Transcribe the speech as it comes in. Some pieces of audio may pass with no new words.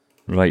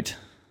Right.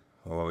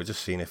 Oh, well, we're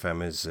just seeing if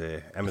Emma's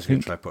going to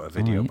try to put a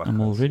video back.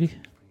 I'm all ready.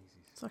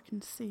 So I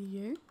can see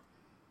you.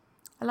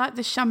 I like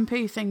the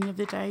shampoo thing the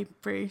other day,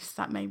 Bruce.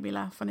 That made me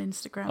laugh on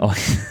Instagram. Oh,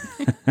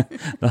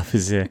 that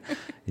was yeah.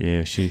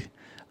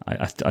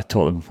 I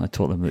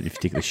taught them that if you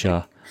take the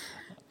sham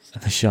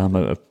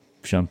out of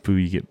shampoo,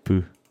 you get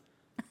poo.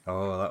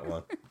 Oh, that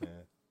one. Yeah.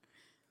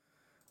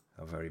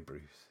 Oh, very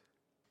Bruce.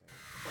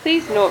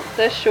 Please note,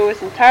 this show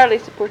is entirely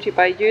supported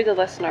by you, the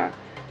listener.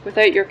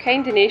 Without your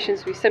kind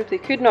donations, we simply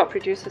could not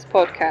produce this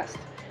podcast.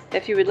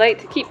 If you would like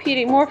to keep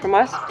hearing more from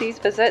us, please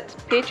visit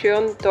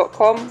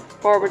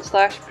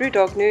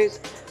patreon.com/BrewdogNews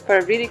for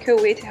a really cool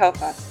way to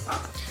help us.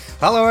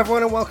 Hello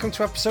everyone and welcome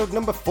to episode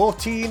number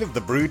 14 of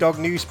the Brewdog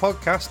News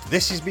podcast.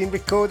 This has been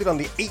recorded on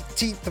the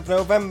 18th of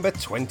November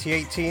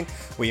 2018.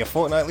 We're your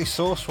fortnightly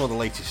source for the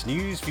latest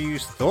news,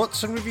 views,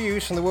 thoughts and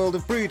reviews from the world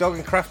of Brewdog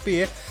and craft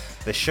beer.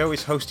 This show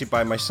is hosted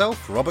by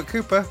myself, Robert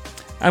Cooper.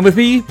 And with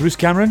me, Bruce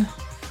Cameron.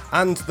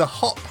 And the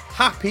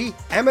hop-happy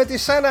Emma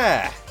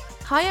DeSena.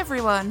 Hi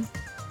everyone.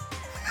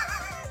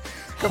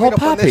 Coming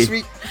up on this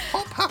week,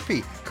 Hop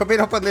Happy. Coming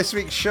up on this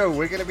week's show,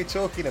 we're going to be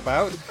talking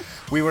about.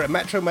 We were at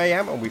Metro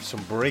Mayhem and we've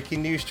some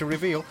breaking news to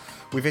reveal.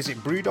 We visit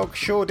Brewdog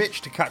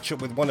Shoreditch to catch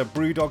up with one of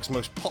Brewdog's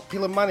most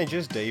popular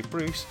managers, Dave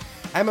Bruce.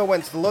 Emma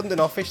went to the London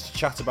office to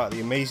chat about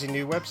the amazing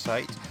new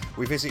website.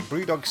 We visit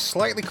Brewdog's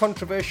slightly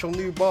controversial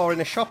new bar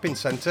in a shopping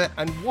centre,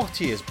 and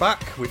Watty is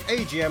back with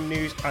AGM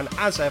news and,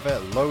 as ever,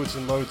 loads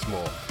and loads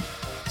more.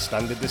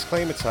 Standard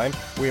disclaimer time,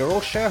 we are all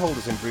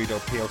shareholders in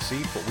Brewdog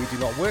PLC, but we do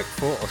not work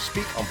for or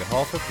speak on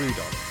behalf of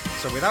Brewdog.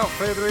 So without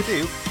further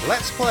ado,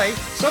 let's play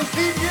some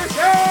theme music!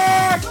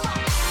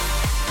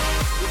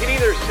 You can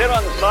either sit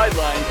on the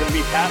sidelines and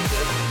be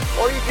passive,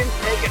 or you can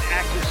take an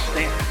active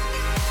stand.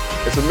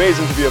 It's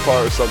amazing to be a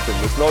part of something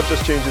that's not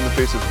just changing the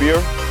face of beer,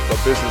 but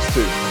business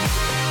too.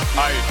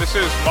 Hi, this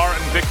is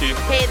Martin Dickey.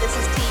 Hey, this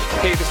is T.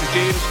 Hey, this is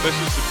James. This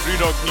is the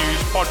Brewdog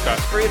News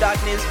Podcast.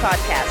 Brewdog News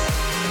Podcast.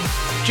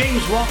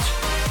 James Watt,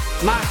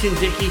 Martin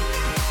Dickey.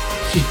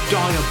 This is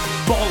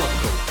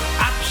diabolical.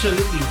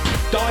 Absolutely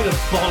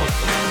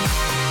diabolical.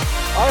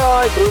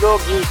 Aye, Brewdog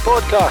News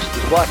Podcast.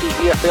 It's Watty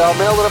here for our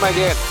Melbourne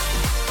again.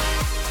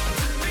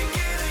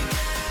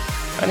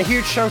 And a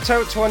huge shout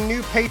out to our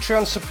new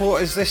Patreon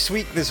supporters this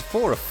week. There's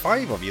 4 or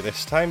 5 of you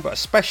this time, but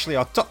especially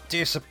our top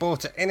tier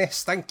supporter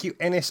Innes. Thank you,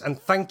 Innes, and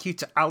thank you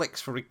to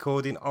Alex for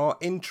recording our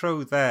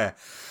intro there.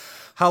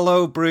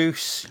 Hello,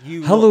 Bruce.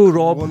 Hello,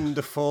 Rob.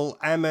 Wonderful.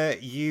 Emma,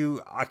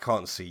 I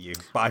can't see you,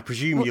 but I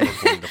presume you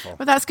look wonderful.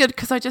 Well, that's good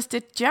because I just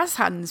did jazz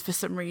hands for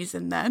some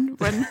reason then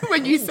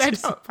when you said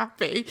Hop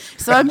Happy.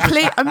 So I'm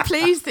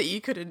pleased that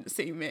you couldn't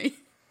see me.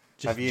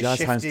 Have you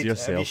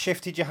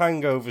shifted your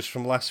hangovers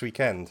from last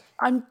weekend?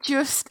 I'm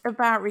just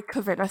about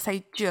recovered. I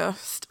say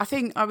just. I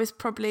think I was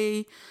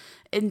probably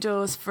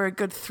indoors for a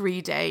good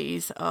 3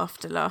 days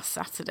after last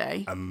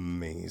Saturday.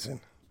 Amazing.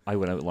 I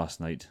went out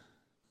last night.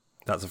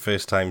 That's the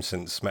first time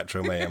since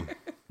Metro Mayhem.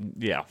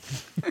 Yeah.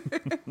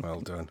 Well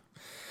done.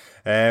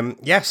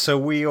 So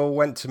we all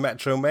went to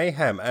Metro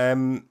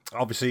Mayhem.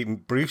 Obviously,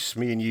 Bruce,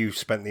 me and you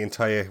spent the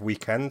entire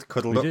weekend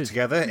cuddled up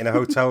together in a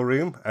hotel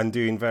room and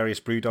doing various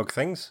Brewdog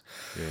things.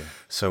 Yeah.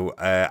 So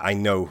I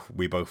know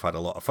we both had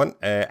a lot of fun.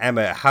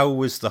 Emma, how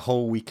was the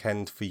whole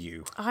weekend for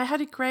you? I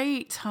had a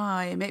great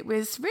time. It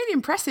was really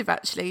impressive,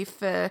 actually,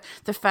 for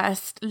the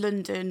first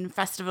London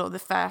festival, the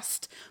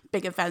first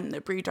big event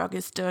that Brewdog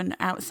has done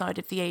outside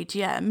of the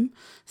AGM.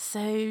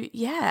 So,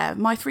 yeah,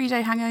 my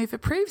 3-day hangover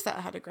proves that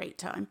I had a great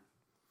time.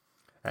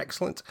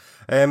 Excellent.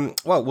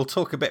 Well, we'll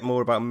talk a bit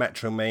more about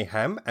Metro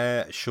Mayhem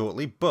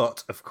shortly,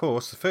 but of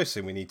course, the first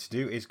thing we need to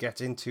do is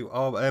get into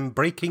our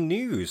breaking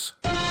news.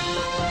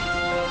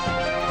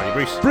 Ready,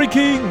 Bruce?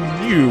 Breaking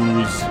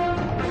news.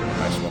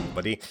 Nice one,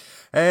 buddy.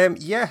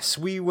 Yes,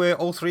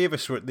 all 3 of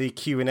us were at the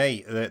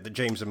Q&A that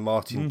James and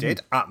Martin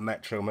did at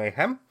Metro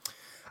Mayhem.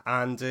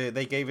 And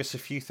they gave us a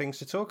few things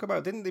to talk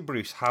about, didn't they,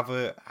 Bruce?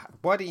 Why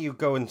don't you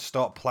go and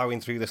start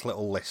ploughing through this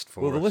little list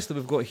for us? Well, the list that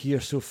we've got here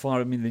so far,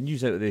 I mean, the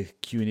news out of the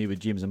Q&A with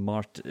James and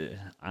Mart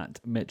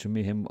at Metro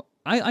Mayhem,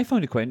 I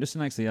found it quite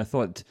interesting, actually. I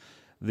thought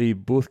they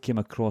both came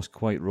across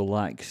quite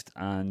relaxed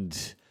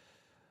and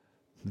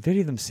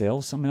very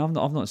themselves. I mean,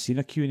 I've not seen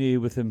a Q&A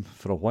with him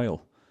for a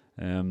while.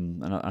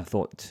 And I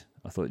thought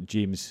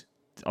James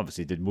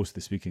obviously did most of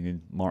the speaking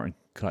and Martin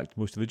cracked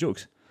most of the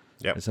jokes.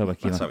 Yeah, that's how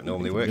it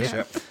normally works,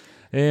 yeah.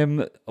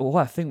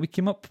 What I think we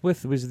came up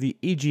with was the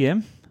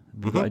AGM.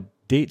 We've got a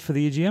date for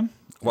the AGM.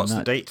 What's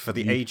the date for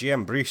the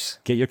AGM, Bruce?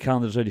 Get your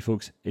calendars ready,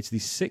 folks. It's the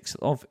 6th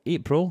of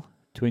April,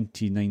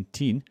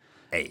 2019.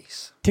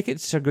 Ace.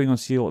 Tickets are going on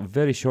sale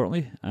very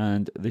shortly,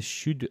 and this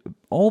should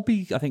all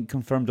be, I think,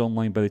 confirmed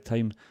online by the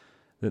time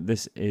that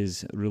this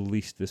is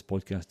released, this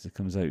podcast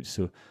comes out.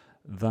 So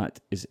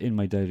that is in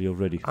my diary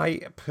already.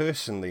 I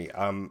personally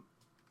am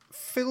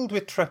filled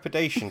with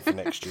trepidation for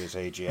next year's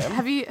AGM.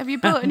 Have you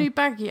bought a new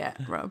bag yet,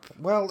 Rob?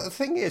 Well, the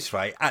thing is,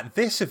 right, at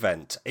this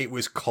event, it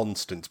was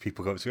constant.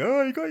 People go to,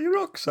 "Oh, you got your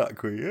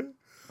rucksack with you?"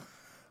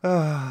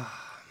 The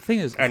thing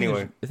is,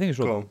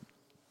 Rob,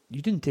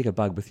 you didn't take a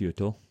bag with you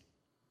at all.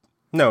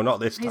 No, not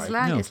this He's time.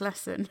 learned his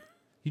lesson.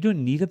 You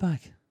don't need a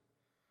bag.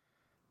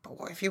 But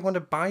what if you want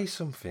to buy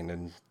something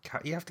and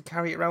you have to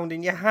carry it around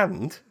in your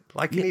hand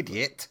like an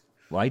idiot?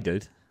 Well, I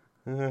did.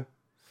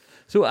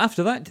 So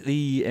after that,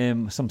 the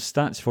some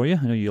stats for you.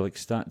 I know you like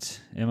stats,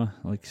 Emma.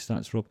 I like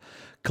stats, Rob.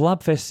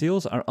 Collabfest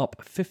sales are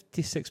up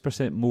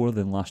 56% more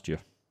than last year.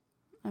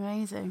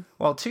 Amazing.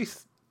 Well,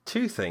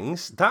 two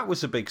things. That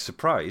was a big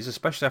surprise,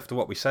 especially after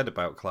what we said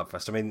about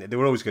Collabfest. I mean, they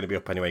were always going to be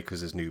up anyway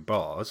because there's new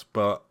bars,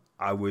 but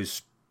I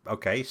was...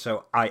 Okay,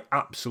 so I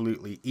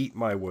absolutely eat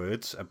my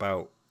words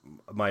about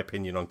my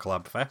opinion on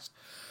Collabfest.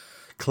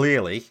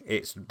 Clearly,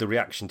 the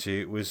reaction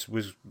to it was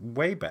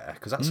way better,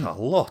 because that's a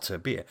lot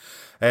of beer.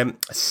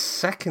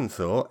 Second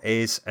thought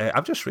is,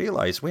 I've just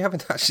realised we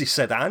haven't actually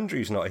said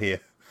Andrew's not here.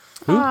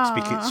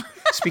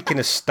 Speaking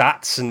of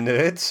stats and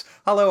nerds,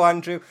 hello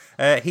Andrew.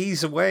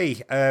 He's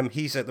away.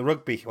 He's at the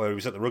rugby. Well, he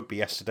was at the rugby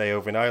yesterday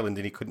over in Ireland,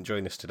 and he couldn't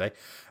join us today.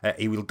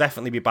 He will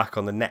definitely be back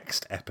on the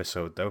next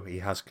episode, though. He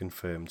has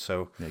confirmed.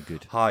 So,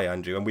 good. Hi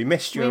Andrew, and we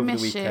missed you over the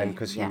weekend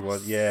because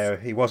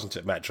he wasn't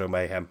at Metro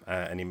Mayhem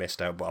and he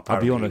missed out. But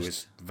apparently he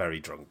was very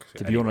drunk.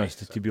 To be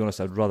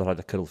honest, I'd rather had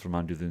a cuddle from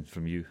Andrew than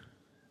from you.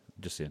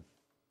 Just saying.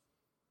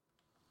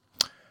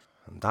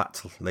 And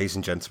that, ladies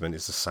and gentlemen,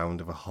 is the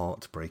sound of a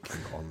heart breaking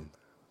on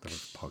the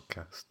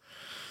podcast.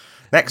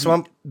 Next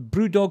one.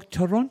 Brewdog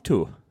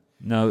Toronto.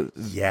 Now,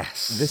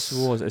 yes. This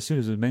was, as soon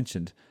as it was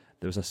mentioned,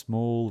 there was a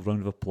small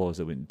round of applause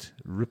that went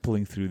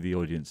rippling through the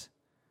audience.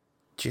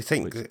 Do you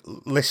think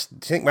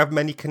we have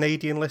many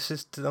Canadian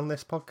listeners on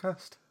this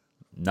podcast?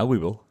 Now we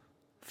will.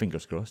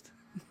 Fingers crossed.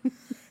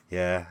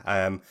 Yeah.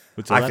 I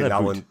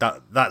think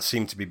that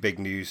seemed to be big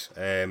news.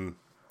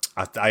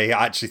 I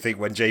actually think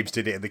when James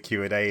did it in the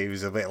Q&A, he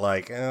was a bit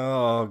like,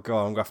 oh, God,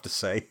 I'm going to have to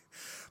say.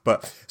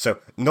 But, so,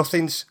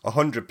 nothing's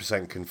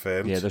 100%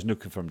 confirmed. Yeah, there's no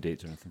confirmed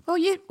dates or anything. Well,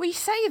 we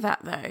say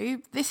that, though.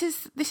 This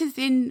is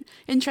the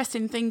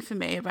interesting thing for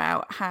me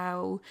about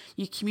how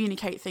you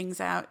communicate things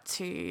out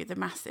to the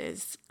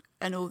masses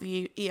and all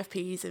the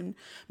EFPs and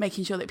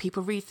making sure that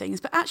people read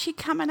things. But actually,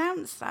 Cam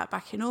announced that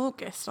back in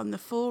August on the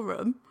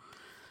forum.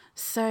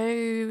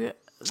 So,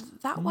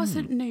 that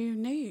wasn't new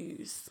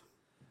news.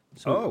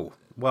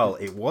 Well,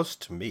 it was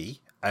to me.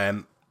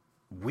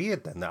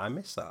 Weird then that I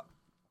missed that.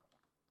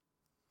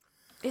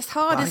 It's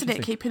hard, isn't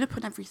it, keeping up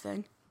on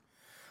everything?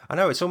 I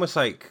know, it's almost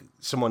like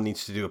someone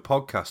needs to do a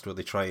podcast where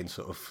they try and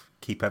sort of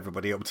keep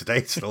everybody up to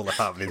date and all the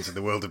happenings in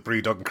the world of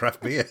brewdog and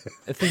craft beer.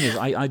 The thing is,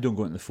 I don't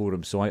go into the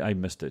forum, so I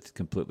missed it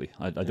completely.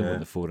 I don't go in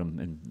the forum.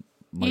 And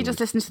you just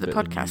listen to the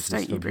podcast,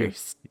 don't you,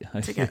 Bruce,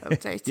 to get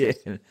updated?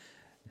 Yeah.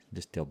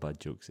 Just tell bad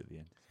jokes at the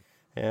end.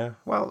 Yeah,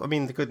 well, I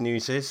mean, the good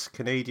news is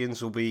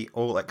Canadians will be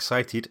all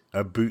excited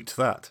about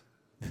that.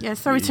 Yeah,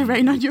 sorry to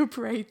rain on your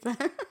parade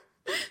there.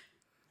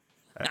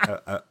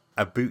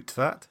 About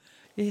that?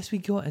 Yes, we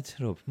got it,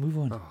 Rob. Move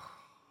on. Oh.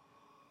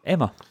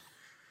 Emma.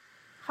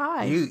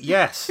 Hi.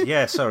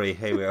 Sorry,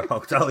 here we are.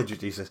 I'll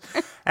introduce us.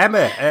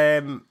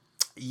 Emma,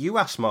 you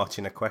asked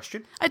Martin a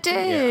question. I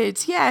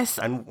did, yes.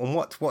 And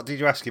what did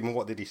you ask him and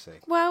what did he say?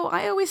 Well,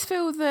 I always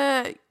feel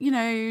that,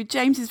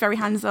 James is very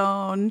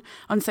hands-on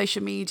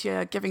social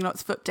media, giving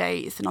lots of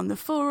updates and on the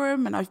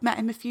forum, and I've met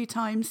him a few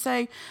times. So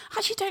I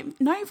actually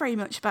don't know very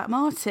much about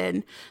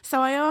Martin.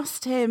 So I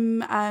asked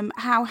him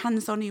how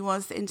hands-on he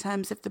was in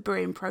terms of the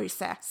brewing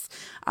process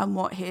and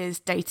what his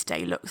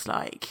day-to-day looks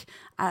like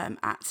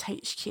at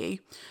HQ.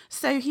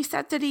 So he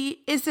said that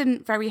he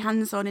isn't very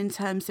hands-on in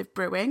terms of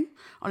brewing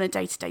on a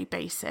day-to-day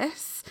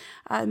basis,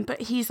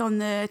 but he's on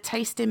the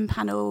tasting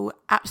panel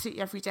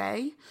absolutely every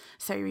day.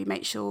 So he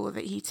makes sure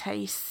that he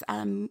tastes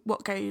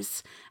what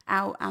goes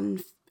out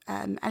and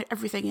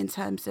everything in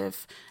terms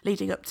of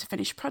leading up to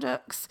finished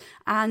products.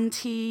 And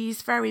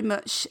he's very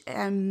much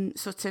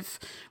sort of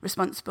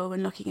responsible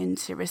and looking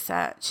into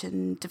research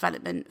and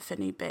development for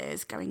new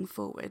beers going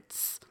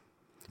forwards.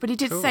 But he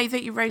did say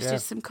that you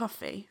roasted some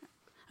coffee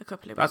a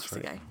couple of weeks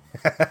ago.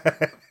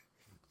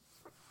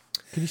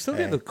 Can you still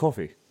get the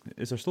coffee?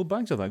 Is there still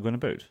bags of that going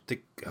about?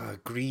 The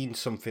green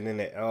something in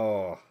it.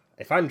 Oh,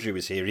 if Andrew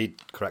was here,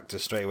 he'd correct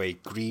us straight away.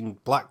 Green,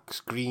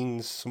 blacks,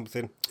 greens,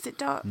 something. Is it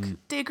dark?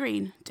 Dear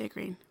green.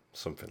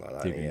 Something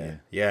like that,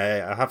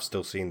 yeah. I have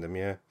still seen them,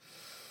 yeah.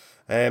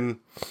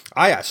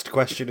 I asked a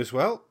question as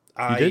well.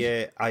 I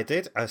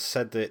did. I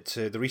said that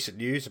the recent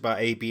news about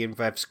AB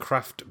InBev's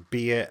craft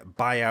beer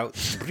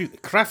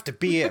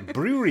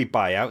brewery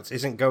buyouts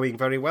isn't going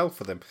very well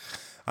for them.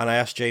 And I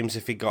asked James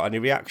if he got any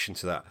reaction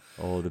to that.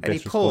 Oh, the and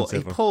best response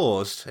ever. He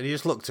paused and he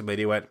just looked at me and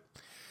he went,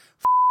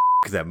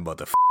 "F*** them,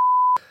 motherfucker."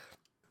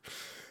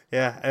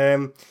 Yeah,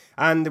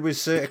 and there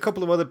was a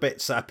couple of other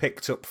bits that I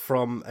picked up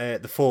from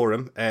the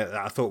forum that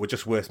I thought were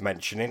just worth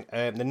mentioning.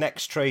 The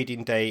next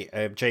trading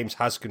day, James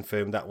has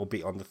confirmed that will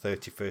be on the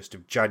 31st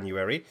of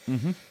January.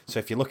 Mm-hmm. So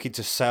if you're looking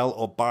to sell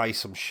or buy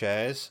some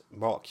shares,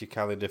 mark your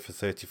calendar for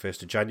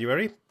 31st of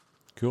January.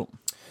 Cool.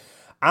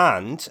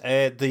 And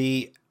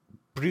the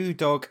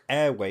Brewdog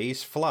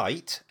Airways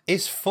flight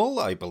is full,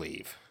 I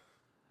believe.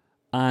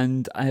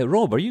 And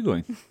Rob, are you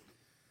going?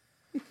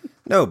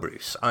 No,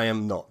 Bruce, I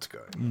am not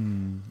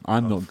going.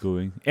 I'm not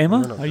going.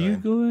 Emma, not are you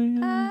going?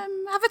 Have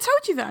I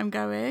told you that I'm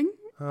going?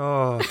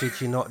 Oh, did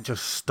you not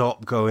just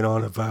stop going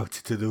on about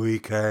it to the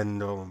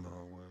weekend? Oh, my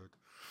word.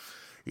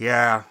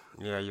 Yeah,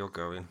 you're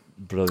going.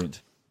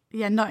 Brilliant.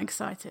 Yeah, not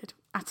excited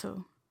at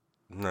all.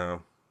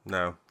 No,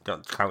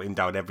 not counting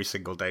down every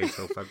single day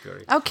until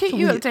February. I'll keep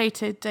you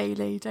updated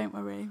daily, don't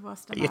worry.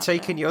 Whilst I'm You're out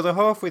taking there. your other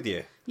half with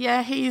you?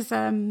 Yeah, he's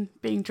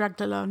being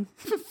dragged along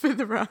for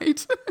the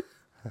ride.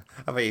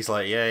 I bet he's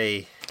like,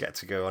 yay, get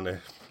to go on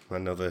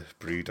another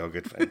Brewdog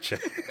adventure.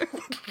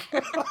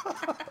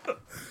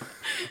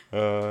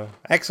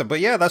 Excellent.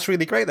 But yeah, that's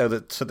really great, though,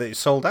 that it's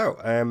sold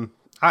out. I'm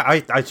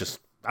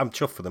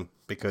chuffed for them,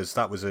 because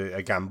that was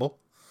a gamble,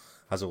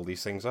 as all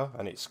these things are,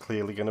 and it's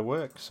clearly going to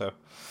work. So,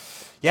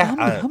 yeah.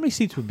 How many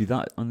seats would be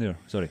that on there?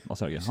 Sorry, I'll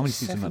start again. How many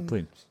seats on that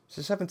plane? It's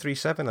a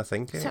 737, I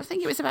think. So I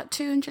think it was about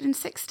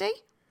 260.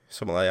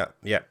 Something like that.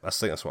 Yeah, I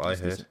think that's what I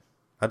heard.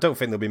 I don't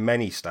think there'll be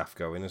many staff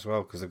going as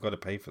well, because they've got to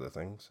pay for the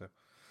thing. So,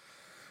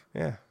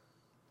 yeah.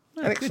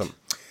 Excellent.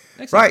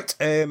 Right,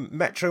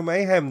 Metro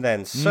Mayhem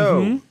then.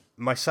 So,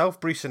 myself,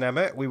 Bruce and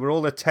Emma, we were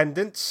all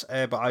attendants,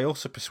 but I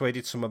also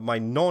persuaded some of my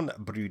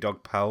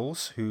non-Brewdog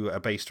pals who are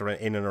based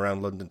in and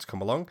around London to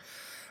come along.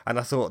 And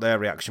I thought their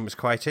reaction was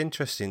quite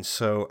interesting.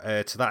 So,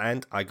 to that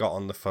end, I got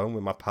on the phone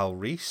with my pal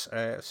Reese.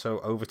 So,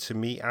 over to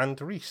me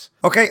and Reese.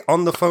 Okay,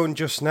 on the phone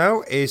just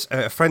now is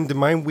a friend of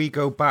mine. We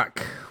go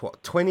back,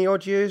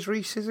 20-odd years,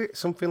 Reese, is it?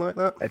 Something like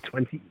that?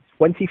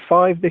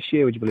 25 this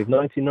year, would you believe?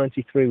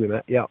 1993 we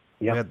met, yeah.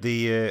 We had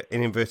the,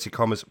 in inverted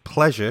commas,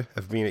 pleasure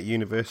of being at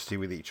university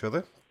with each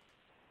other.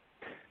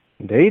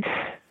 Indeed.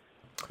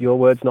 Your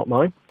words, not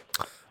mine.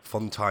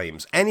 Fun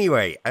times.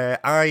 Anyway,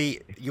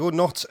 you're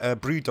not a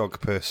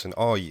Brewdog person,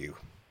 are you?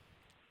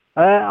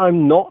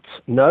 I'm not.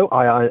 No,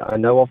 I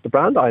know of the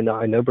brand. I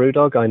know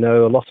Brewdog. I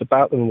know a lot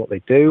about them and what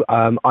they do.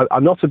 I'm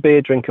not a beer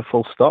drinker,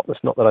 full stop.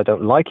 It's not that I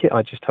don't like it.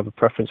 I just have a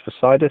preference for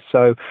cider.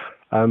 So,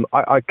 I'm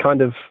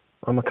kind of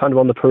on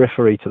the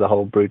periphery to the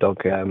whole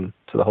Brewdog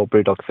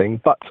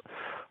thing. But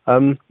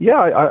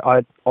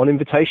I on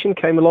invitation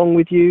came along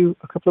with you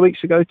a couple of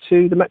weeks ago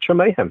to the Metro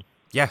Mayhem.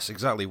 Yes,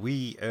 exactly.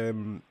 We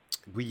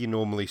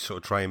normally sort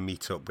of try and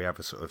meet up. We have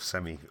a sort of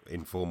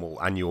semi-informal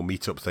annual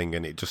meetup thing,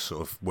 and it just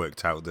sort of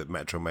worked out that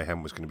Metro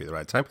Mayhem was going to be the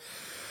right time.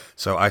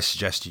 So I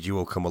suggested you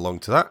all come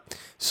along to that.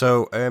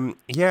 So, I'm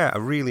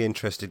really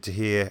interested to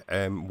hear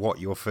what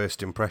your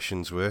first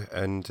impressions were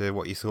and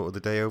what you thought of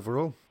the day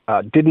overall. I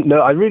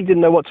really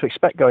didn't know what to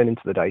expect going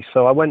into the day,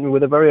 so I went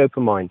with a very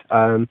open mind.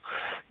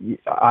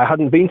 I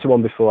hadn't been to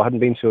one before. I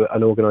hadn't been to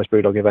an organised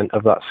Brewdog event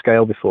of that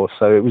scale before,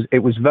 so it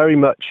was very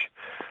much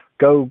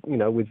go,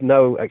 with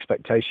no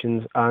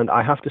expectations, and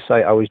I have to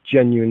say I was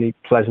genuinely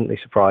pleasantly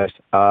surprised.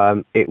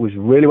 It was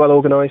really well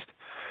organised.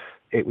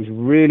 It was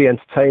really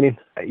entertaining.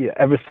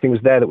 Everything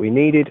was there that we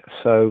needed.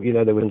 So,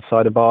 there were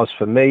cider bars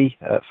for me,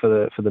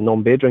 for the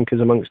non-beer drinkers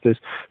amongst us.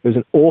 There was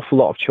an awful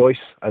lot of choice,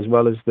 as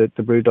well as the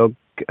Brewdog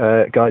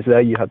guys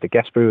there. You had the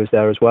guest brewers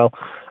there as well.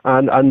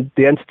 And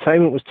the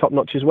entertainment was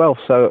top-notch as well.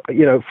 So,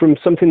 from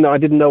something that I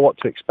didn't know what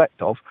to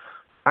expect of,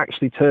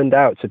 actually turned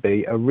out to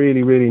be a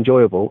really, really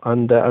enjoyable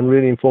and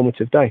really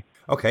informative day.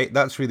 Okay,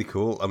 that's really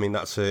cool. I mean,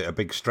 that's a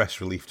big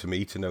stress relief to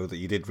me to know that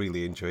you did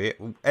really enjoy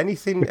it.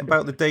 Anything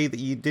about the day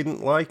that you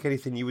didn't like?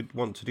 Anything you would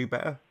want to do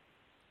better?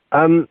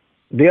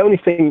 The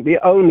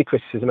only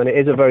criticism, and it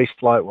is a very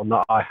slight one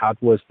that I had,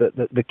 was that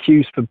the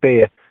queues for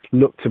beer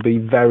looked to be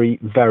very,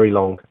 very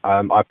long.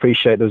 I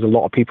appreciate there's a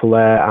lot of people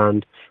there,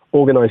 and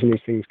organising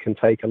these things can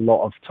take a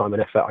lot of time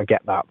and effort. I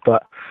get that,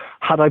 but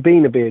had I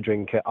been a beer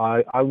drinker,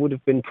 I would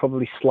have been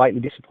probably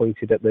slightly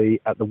disappointed at the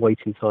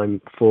waiting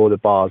time for the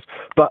bars.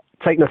 But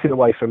take nothing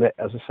away from it.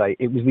 As I say,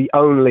 it was the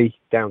only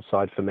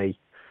downside for me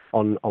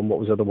on what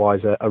was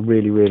otherwise a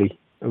really, really,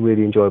 a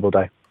really enjoyable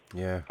day.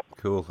 Yeah,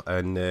 cool.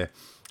 And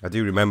I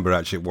do remember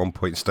actually at one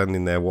point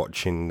standing there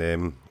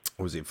watching.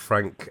 Was it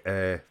Frank?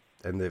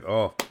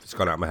 It's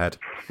gone out of my head.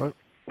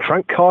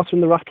 Frank Carter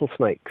and the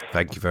Rattlesnakes.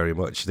 Thank you very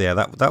much. Yeah,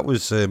 that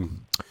was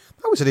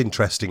an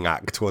interesting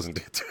act, wasn't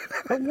it?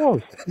 It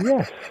was,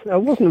 yes.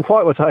 It wasn't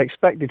quite what I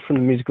expected from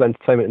the musical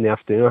entertainment in the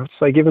afternoon. I have to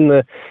say, given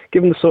the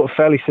sort of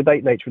fairly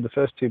sedate nature of the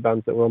first two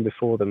bands that were on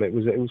before them, it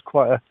was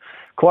quite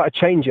a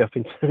change up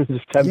in terms of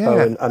tempo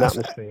and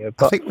atmosphere.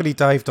 But I think when he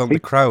dived on the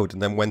crowd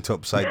and then went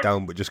upside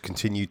down but just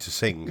continued to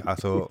sing, I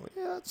thought,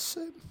 yeah, that's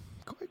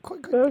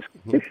quite good.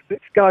 This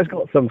guy's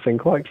got something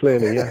quite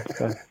clearly, yes.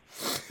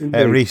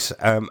 Reese,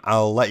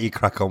 I'll let you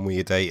crack on with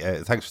your day.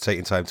 Thanks for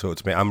taking time to talk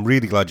to me. I'm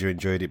really glad you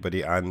enjoyed it,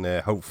 buddy, and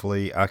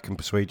hopefully I can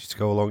persuade you to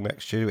go along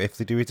next year if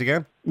they do it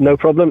again. No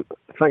problem.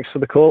 Thanks for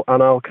the call,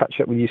 and I'll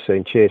catch up with you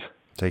soon. Cheers.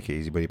 Take it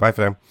easy, buddy. Bye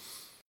for now.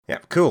 Yeah,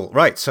 cool.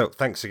 Right, so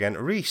thanks again,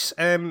 Reese.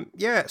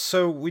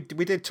 So we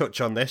did touch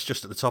on this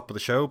just at the top of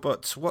the show,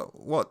 but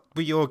what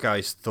were your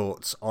guys'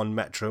 thoughts on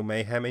Metro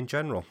Mayhem in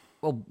general?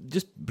 Well,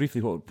 just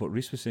briefly what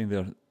Reese was saying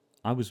there,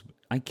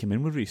 I came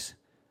in with Reese,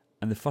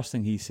 and the first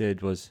thing he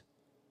said was,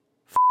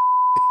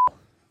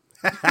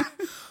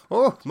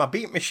 oh, my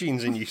beat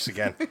machine's in use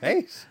again.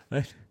 Hey?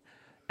 Right.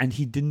 And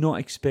he did not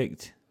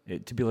expect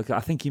it to be like. I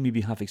think he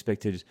maybe half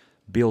expected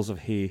bales of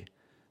hay,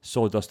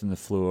 sawdust on the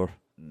floor,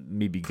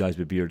 maybe guys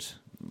with beards.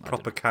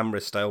 Proper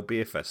camera style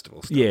beer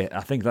festival stuff. Yeah,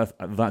 I think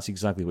that's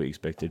exactly what he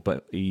expected.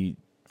 But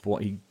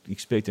what he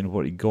expected and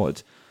what he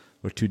got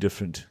were two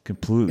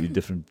completely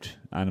different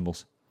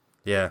animals.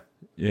 Yeah.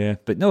 Yeah,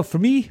 but no, for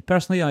me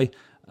personally,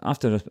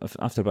 after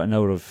about an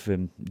hour of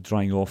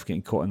drying off,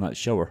 getting caught in that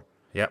shower,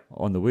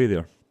 on the way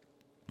there,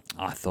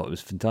 I thought it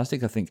was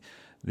fantastic. I think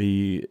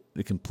the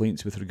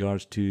complaints with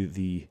regards to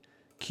the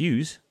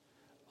queues,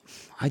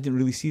 I didn't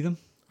really see them.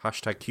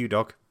 Hashtag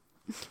QDog.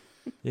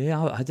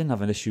 Yeah, I didn't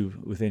have an issue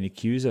with any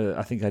queues.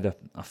 I think I had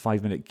a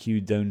 5-minute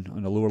queue down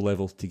on a lower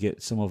level to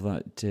get some of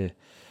that. It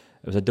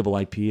was a double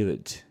IPA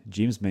that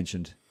James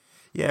mentioned.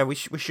 Yeah, we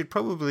should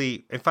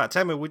probably... In fact,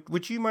 Emma,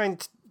 would you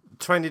mind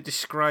trying to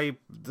describe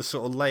the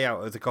sort of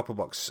layout of the copper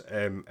box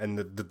and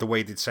the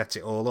way they'd set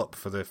it all up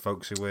for the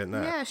folks who weren't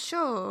there? Yeah,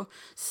 sure.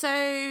 So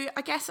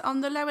I guess on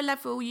the lower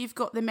level, you've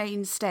got the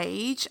main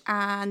stage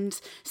and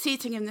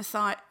seating in the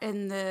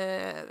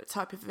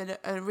type of an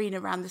arena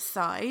around the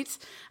side,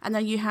 and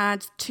then you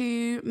had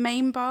 2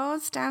 main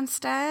bars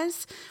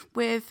downstairs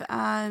with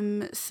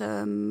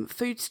some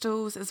food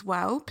stalls as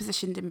well,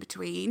 positioned in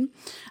between.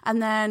 And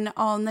then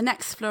on the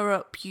next floor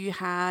up, you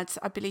had,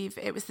 I believe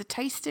it was the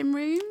tasting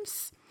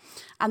rooms.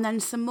 And then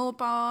some more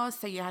bars,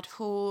 so you had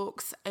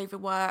Hawks,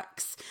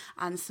 Overworks,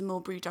 and some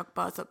more Brewdog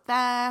bars up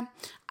there.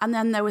 And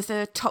then there was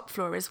a top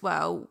floor as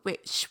well,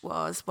 which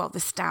was, the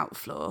stout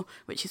floor,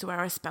 which is where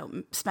I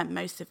spent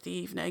most of the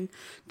evening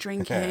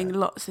drinking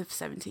lots of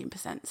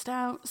 17%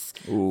 stouts.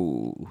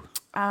 Ooh.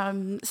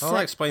 So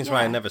that explains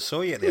why I never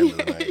saw you at the end of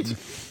the night.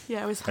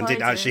 Yeah, I was hiding. And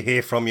didn't actually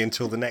hear from you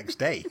until the next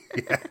day.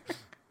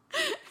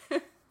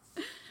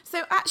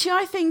 So actually,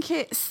 I think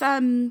it's...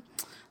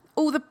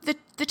 all the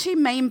 2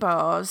 main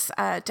bars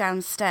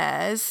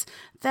downstairs,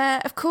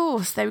 of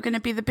course, they were going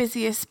to be the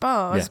busiest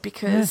bars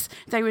because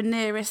they were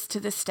nearest to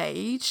the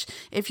stage.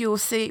 If you're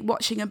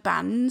watching a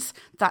band,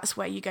 that's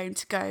where you're going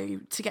to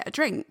go to get a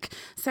drink.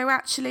 So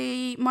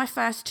actually, my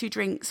first 2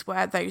 drinks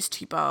were those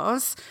 2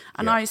 bars,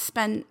 and I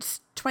spent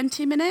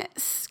 20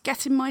 minutes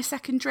getting my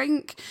second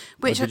drink,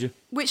 which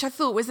I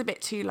thought was a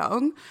bit too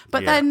long.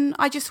 But then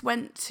I just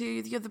went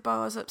to the other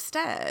bars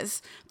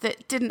upstairs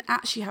that didn't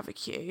actually have a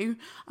queue.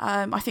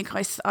 I think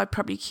I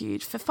probably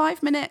queued for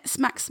 5 minutes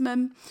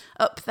maximum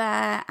up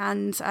there,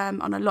 and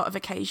on a lot of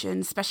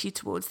occasions, especially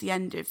towards the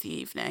end of the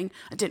evening,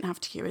 I didn't have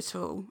to queue at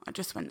all. I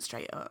just went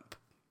straight up.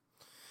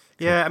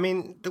 Yeah, I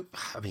mean,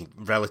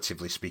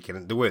 relatively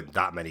speaking, there weren't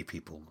that many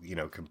people,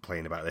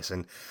 complain about this.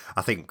 And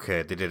I think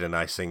they did a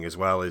nice thing as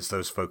well, is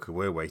those folk who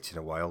were waiting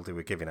a while, they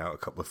were giving out a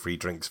couple of free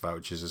drinks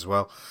vouchers as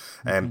well.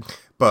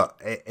 But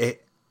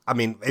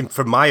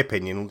from my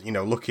opinion,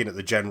 looking at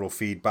the general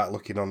feedback,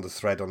 looking on the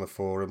thread on the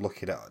forum,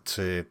 looking at,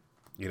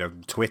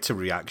 Twitter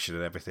reaction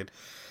and everything,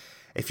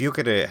 if you're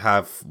going to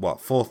have,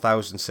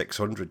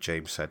 4,600,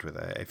 James said with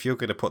it, if you're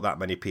going to put that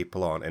many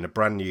people on in a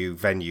brand new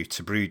venue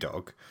to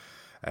Brewdog,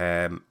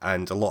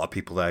 and a lot of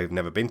people there who've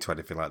never been to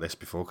anything like this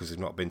before because they've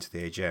not been to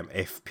the AGM.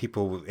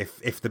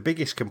 If the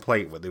biggest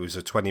complaint was there was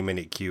a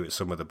 20-minute queue at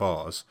some of the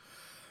bars,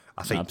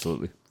 I think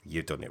absolutely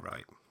you've done it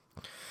right.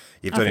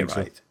 You've done it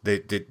right. So.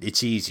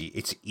 It's easy.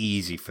 It's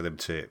easy for them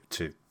to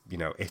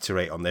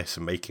iterate on this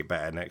and make it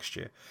better next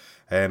year.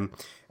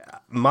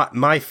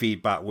 My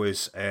feedback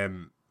was.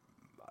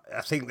 I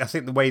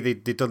think the way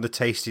they've done the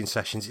tasting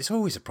sessions, it's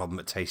always a problem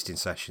at tasting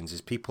sessions, is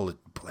people are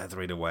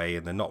blethering away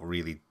and they're not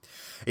really...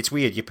 It's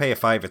weird, you pay a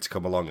 £5 to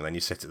come along and then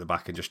you sit at the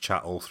back and just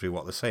chat all through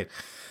what they're saying.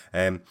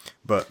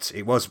 But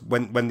it was,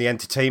 when the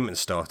entertainment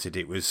started,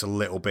 it was a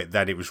little bit,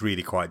 then it was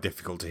really quite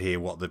difficult to hear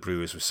what the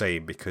brewers were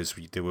saying because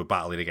they were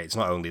battling against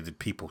not only the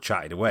people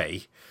chatting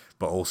away,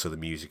 but also the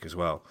music as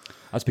well.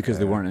 That's because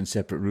they weren't in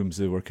separate rooms,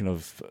 they were kind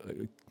of...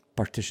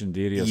 partitioned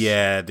areas.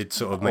 Yeah, they'd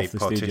sort of made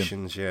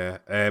partitions,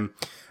 stadium.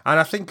 And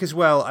I think as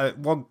well,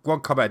 one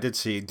comment I did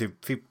see,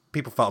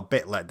 people felt a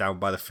bit let down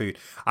by the food.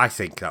 I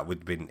think that would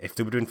have been, if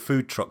there would have been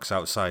food trucks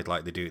outside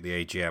like they do at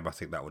the AGM, I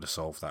think that would have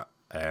solved that.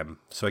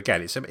 So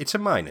again, it's a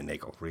minor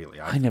niggle, really.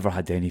 I never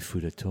had any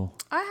food at all.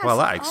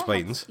 That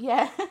explains.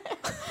 I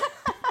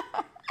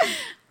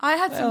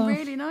had some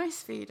really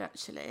nice food,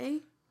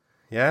 actually.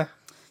 Yeah?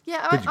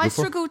 Yeah, I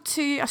struggled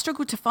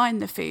to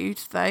find the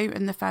food though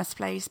in the first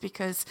place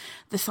because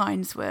the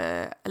signs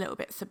were a little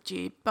bit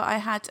subdued. But I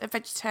had a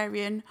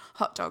vegetarian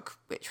hot dog,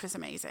 which was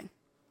amazing.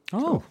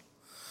 Oh,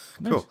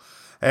 cool.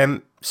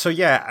 So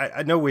yeah,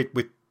 I know we're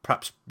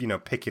perhaps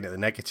picking at the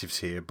negatives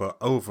here, but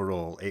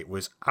overall it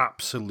was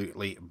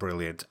absolutely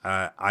brilliant.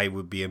 I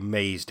would be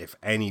amazed if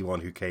anyone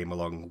who came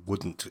along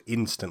wouldn't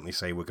instantly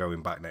say we're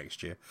going back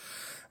next year.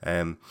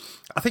 I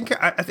think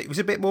it was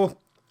a bit more.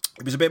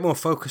 It was a bit more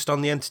focused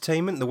on the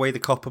entertainment, the way the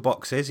copper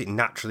box is. It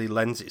naturally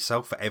lends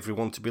itself for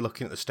everyone to be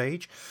looking at the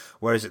stage.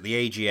 Whereas at the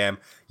AGM,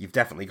 you've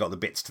definitely got the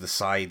bits to the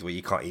side where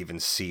you can't even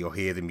see or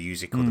hear the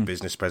music or the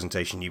business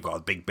presentation. You've got a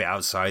big bit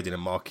outside in a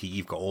marquee.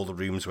 You've got all the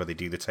rooms where they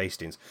do the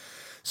tastings.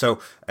 So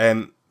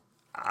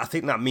I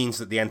think that means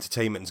that the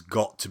entertainment's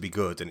got to be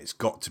good and it's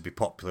got to be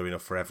popular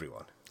enough for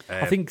everyone.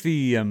 I think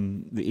the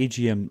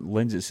AGM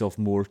lends itself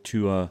more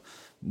to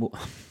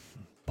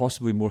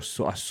possibly more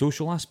a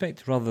social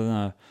aspect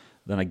rather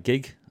than a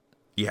gig.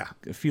 Yeah,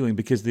 feeling,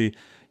 because in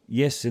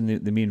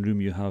the main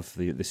room you have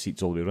the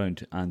seats all the way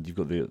around, and you've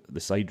got the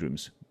side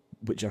rooms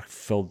which are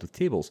filled with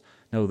tables.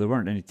 Now there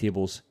weren't any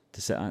tables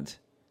to sit at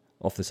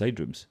off the side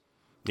rooms.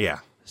 Yeah.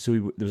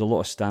 So there was a lot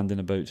of standing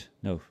about.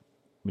 Now,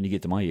 when you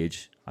get to my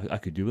age, I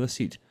could do with a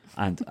seat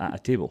and at a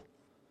table.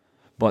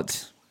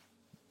 But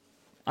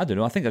I don't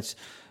know. I think that's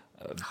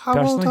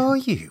how old are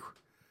you?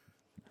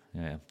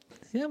 Yeah,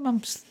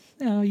 I'm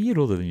a year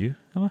older than you,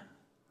 am I?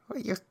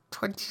 What, you're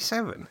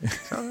 27.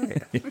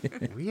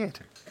 Weird.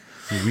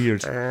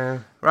 Weird.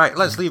 Right,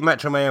 let's leave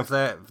Metro Mayhem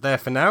there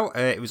for now.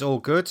 It was all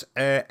good.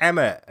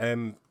 Emma,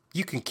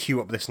 you can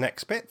cue up this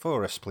next bit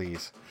for us,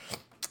 please.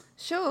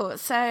 Sure.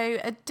 So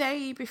a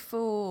day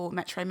before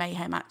Metro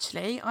Mayhem,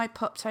 actually, I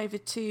popped over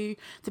to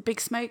the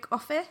Big Smoke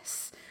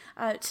office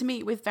to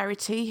meet with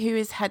Verity, who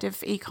is head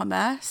of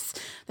e-commerce.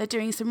 They're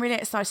doing some really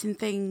exciting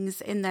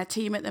things in their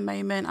team at the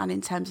moment and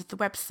in terms of the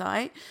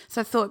website.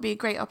 So I thought it'd be a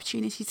great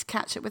opportunity to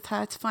catch up with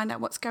her to find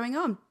out what's going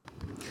on.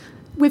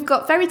 We've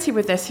got Verity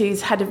with us,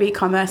 who's head of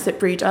e-commerce at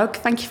BrewDog.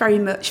 Thank you very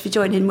much for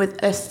joining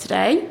with us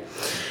today.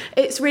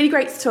 It's really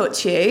great to talk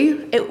to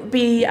you. It will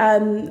be,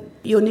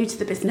 you're new to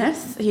the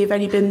business. You've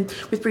only been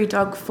with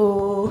BrewDog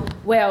for...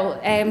 Well,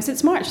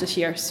 since March this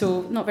year,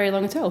 so not very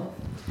long at all.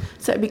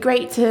 So it'd be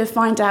great to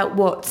find out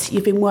what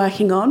you've been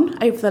working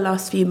on over the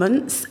last few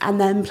months and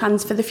then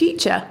plans for the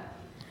future.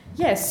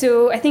 Yeah,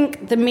 so I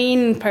think the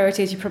main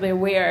priority, as you're probably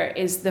aware,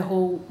 is the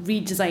whole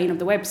redesign of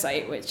the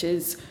website, which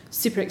is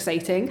super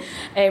exciting.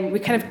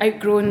 We've kind of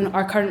outgrown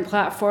our current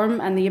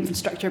platform and the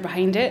infrastructure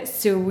behind it,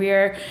 so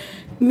we're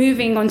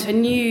moving onto a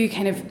new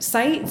kind of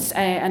site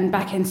and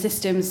back-end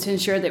systems to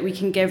ensure that we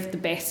can give the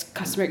best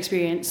customer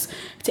experience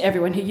to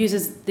everyone who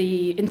uses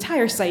the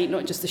entire site,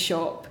 not just the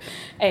shop.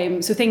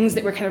 So things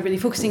that we're kind of really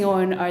focusing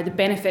on are the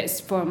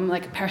benefits from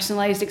like a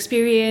personalised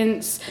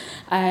experience,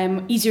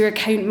 easier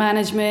account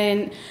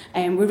management.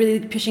 We're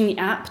really pushing the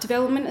app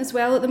development as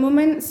well at the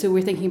moment. So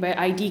we're thinking about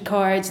ID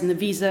cards and the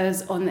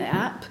visas on the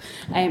app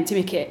to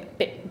make it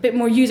a bit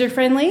more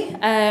user-friendly.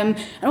 And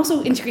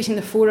also integrating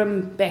the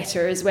forum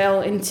better as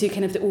well into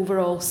kind of the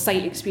overall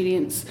site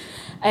experience.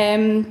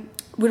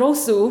 We're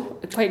also,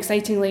 quite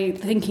excitingly,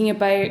 thinking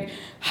about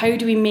how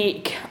do we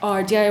make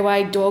our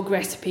DIY dog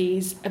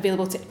recipes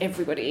available to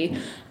everybody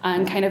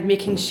and kind of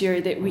making sure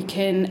that we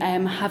can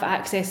have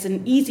access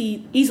and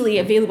easily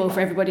available for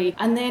everybody.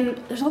 And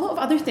then there's a lot of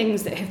other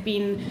things that have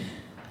been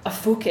a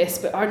focus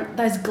but aren't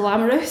as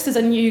glamorous as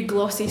a new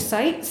glossy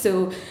site.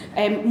 So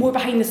more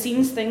behind the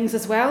scenes things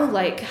as well,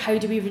 like how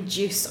do we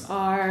reduce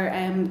our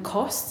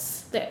costs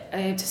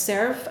to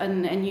serve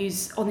and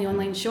use on the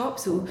online shop.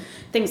 So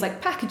things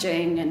like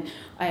packaging and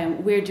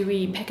where do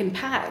we pick and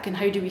pack and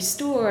how do we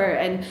store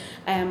and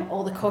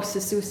all the costs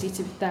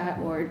associated with that,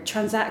 or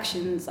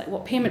transactions, like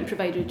what payment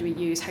provider do we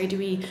use, how do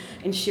we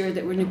ensure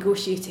that we're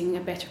negotiating a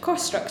better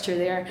cost structure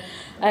there,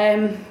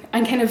 and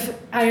kind of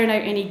iron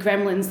out any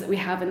gremlins that we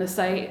have in the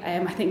site.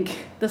 I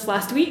think this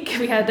last week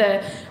we had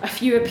a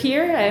few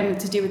appear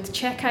to do with the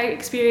checkout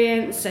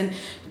experience and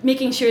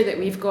making sure that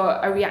we've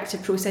got a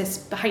reactive process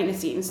behind the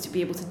scenes to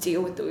be able to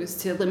deal with those,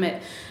 to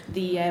limit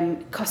the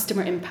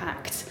customer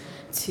impact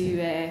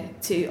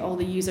to all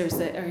the users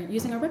that are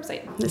using our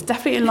website. There's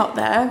definitely a lot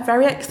there.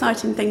 Very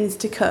exciting things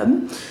to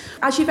come.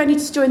 As you've only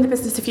just joined the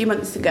business a few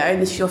months ago,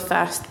 and this is your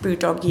first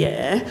BrewDog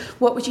year,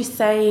 what would you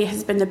say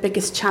has been the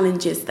biggest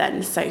challenges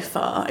then so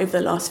far over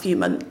the last few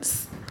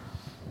months?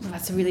 Well,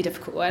 that's a really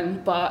difficult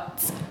one,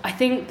 but I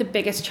think the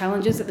biggest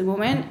challenges at the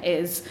moment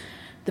is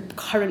the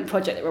current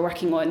project that we're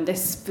working on,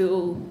 this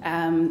full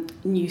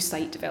new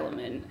site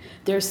development.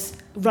 There's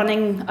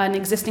running an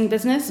existing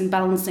business and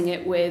balancing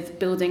it with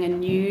building a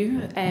new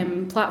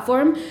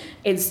platform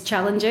is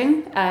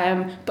challenging,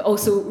 but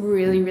also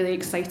really, really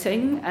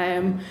exciting.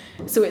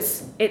 So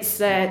it's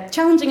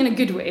challenging in a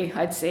good way,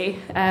 I'd say,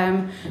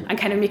 and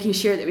kind of making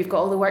sure that we've got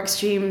all the work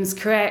streams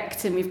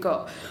correct and we've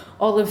got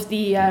all of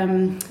the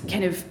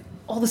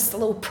all the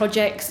little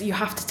projects you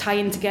have to tie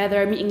in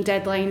together, meeting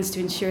deadlines to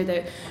ensure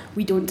that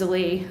we don't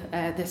delay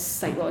this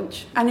site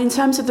launch. And in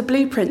terms of the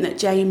blueprint that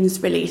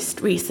James released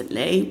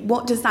recently,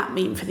 what does that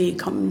mean for the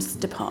e-commerce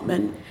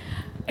department?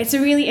 It's a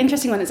really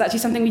interesting one. It's actually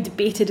something we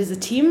debated as a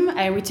team.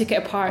 We took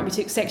it apart, we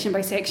took section by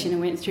section and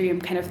went through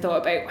and kind of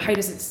thought about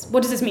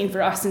what does this mean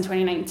for us in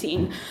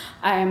 2019?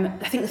 I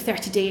think the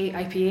 30-day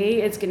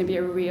IPA is going to be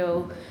a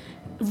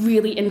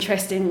really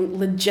interesting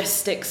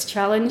logistics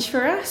challenge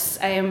for us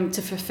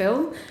to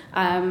fulfill,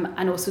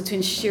 and also to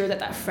ensure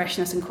that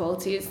freshness and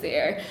quality is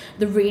there.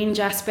 The range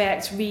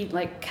aspect,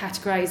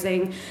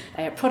 categorizing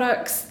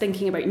products,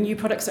 thinking about new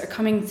products that are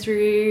coming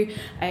through.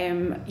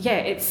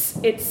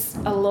 It's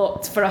a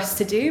lot for us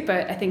to do,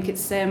 but I think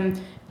it's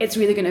it's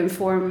really going to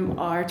inform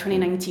our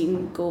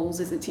 2019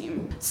 goals as a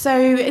team. So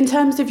in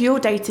terms of your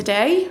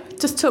day-to-day,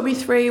 just talk me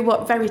through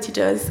what Verity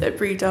does at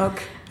Brewdog.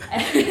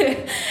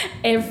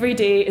 Every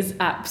day is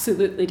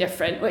absolutely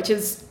different, which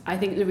is, I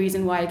think, the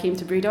reason why I came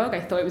to Brewdog. I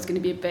thought it was going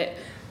to be a bit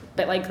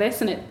like this,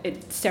 and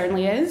it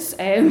certainly is.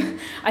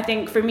 I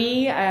think for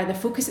me, the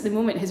focus at the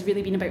moment has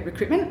really been about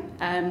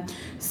recruitment.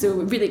 So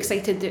we're really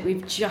excited that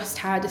we've just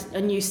had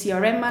a new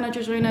CRM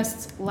manager join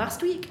us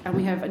last week, and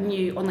we have a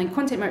new online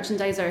content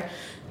merchandiser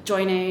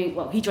joining.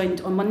 Well, he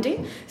joined on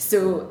Monday.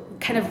 So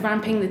kind of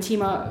ramping the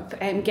team up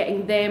and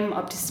getting them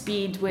up to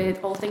speed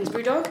with all things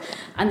Brewdog,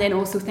 and then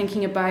also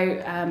thinking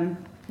about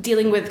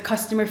dealing with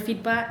customer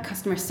feedback,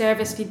 customer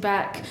service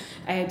feedback,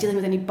 dealing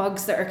with any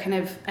bugs that are kind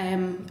of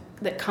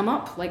that come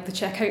up, like the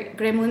checkout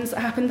gremlins that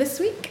happened this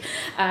week.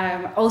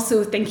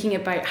 Also thinking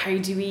about how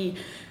do we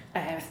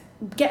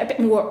get a bit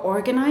more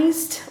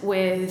organised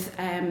with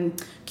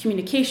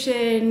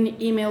communication,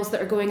 emails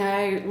that are going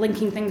out,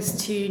 linking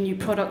things to new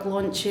product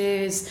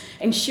launches,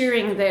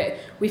 ensuring that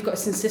we've got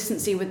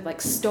consistency with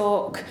like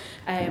stock.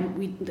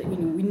 We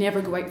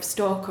never go out of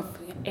stock of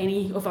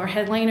any of our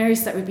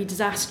headliners. That would be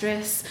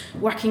disastrous.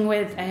 Working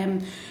with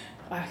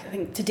I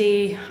think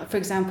today, for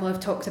example,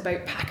 I've talked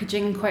about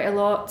packaging quite a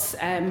lot.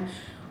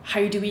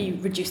 How do we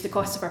reduce the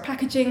cost of our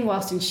packaging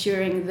whilst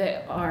ensuring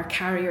that our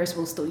carriers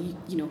will still,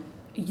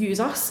 use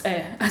us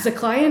as a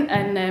client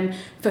and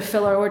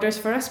fulfill our orders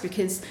for us,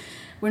 because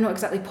we're not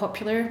exactly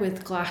popular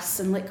with glass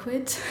and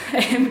liquid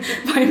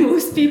by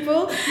most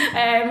people.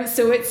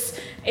 So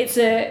it's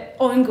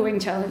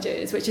ongoing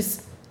challenges, which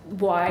is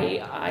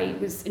why I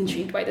was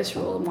intrigued by this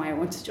role and why I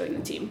wanted to join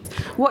the team.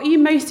 What are you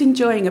most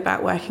enjoying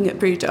about working at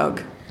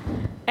Brewdog?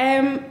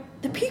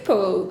 The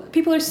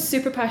people are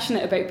super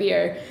passionate about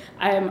beer,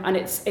 and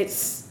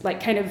it's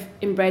like kind of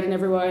inbred in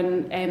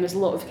everyone. There's a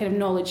lot of kind of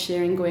knowledge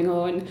sharing going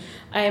on,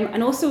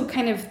 and also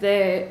kind of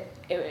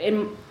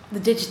in the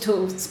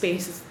digital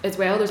space as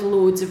well. There's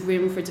loads of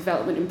room for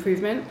development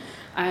improvement,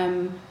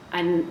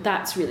 and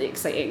that's really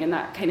exciting. And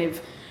that kind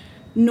of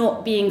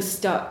not being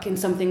stuck in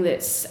something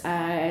that's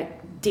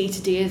day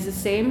to day is the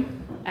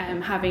same.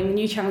 Having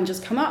new challenges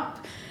come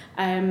up,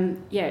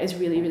 is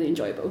really, really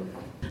enjoyable.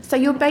 So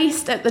you're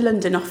based at the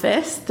London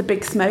office, the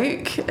Big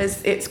Smoke,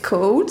 as it's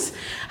called.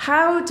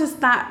 How does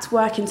that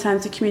work in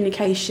terms of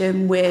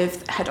communication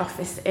with head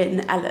office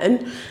in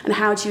Ellen? And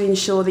how do you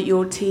ensure that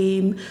your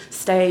team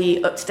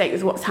stay up to date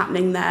with what's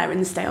happening there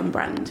and stay on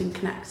brand and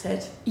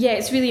connected? Yeah,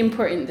 it's really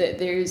important that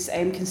there's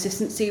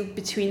consistency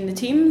between the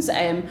teams.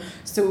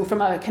 So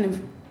from a kind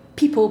of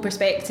people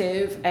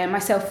perspective,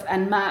 myself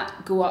and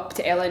Matt go up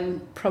to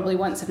Ellen probably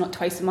once, if not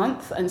twice a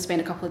month, and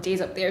spend a couple of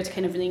days up there to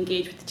kind of really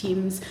engage with the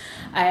teams.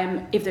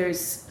 If there's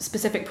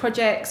specific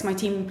projects, my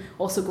team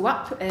also go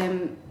up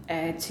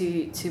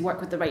to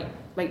work with the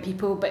right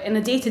people. But in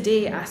the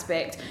day-to-day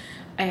aspect,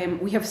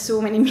 we have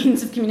so many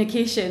means of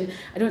communication.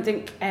 I don't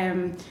think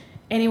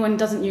anyone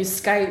doesn't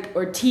use Skype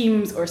or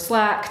Teams or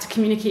Slack to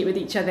communicate with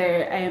each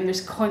other.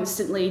 There's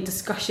constantly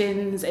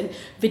discussions and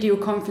video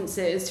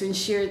conferences to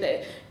ensure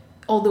that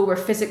although we're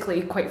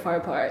physically quite far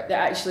apart,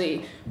 that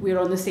actually we're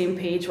on the same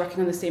page,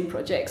 working on the same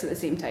projects at the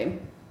same time.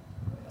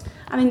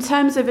 And in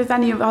terms of if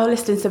any of our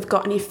listeners have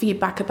got any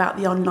feedback about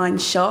the online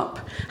shop,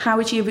 how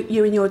would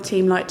you and your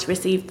team like to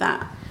receive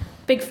that?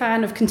 Big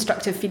fan of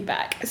constructive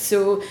feedback.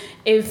 So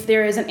if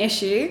there is an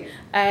issue,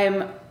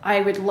 I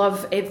would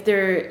love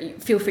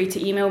feel free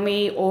to email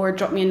me or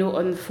drop me a note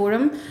on the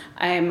forum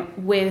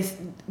with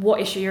what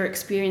issue you're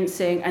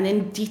experiencing and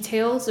then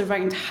details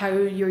around how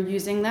you're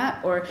using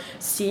that or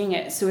seeing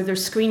it. So if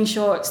there's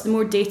screenshots, the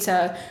more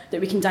data that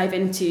we can dive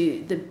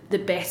into, the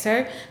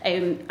better.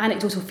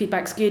 Anecdotal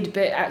feedback's good,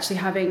 but actually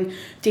having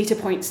data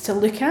points to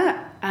look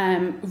at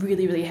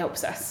really, really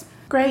helps us.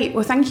 Great.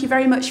 Well, thank you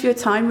very much for your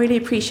time. Really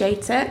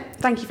appreciate it.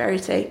 Thank you,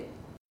 Verity.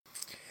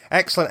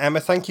 Excellent, Emma.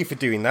 Thank you for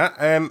doing that.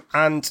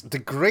 And the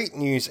great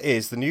news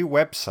is the new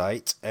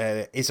website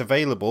is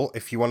available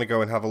if you want to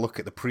go and have a look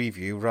at the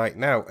preview right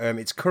now.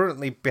 It's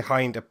currently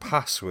behind a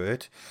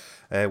password,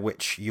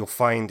 which you'll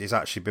find is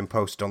actually been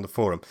posted on the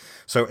forum.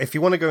 So if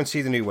you want to go and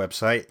see the new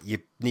website, you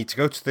need to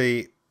go to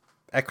the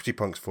Equity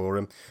Punks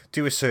forum,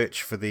 do a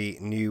search for the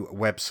new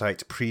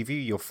website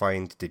preview. You'll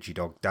find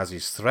Digidog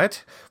Daz's thread,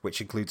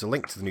 which includes a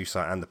link to the new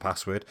site and the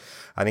password.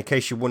 And in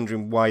case you're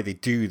wondering why they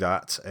do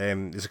that,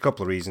 there's a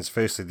couple of reasons.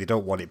 Firstly, they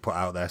don't want it put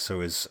out there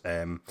so as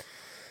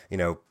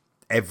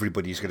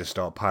everybody's going to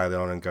start piling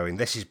on and going,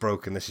 this is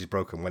broken,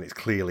 when it's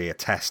clearly a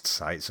test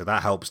site. So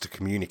that helps to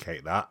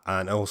communicate that.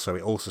 And also,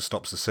 it also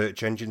stops the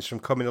search engines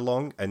from coming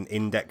along and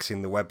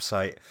indexing the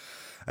website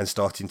and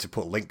starting to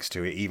put links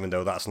to it, even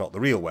though that's not the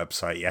real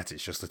website yet,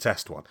 it's just the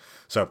test one.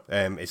 So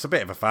it's a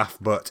bit of a faff,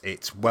 but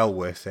it's well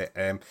worth it.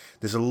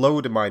 There's a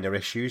load of minor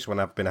issues when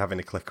I've been having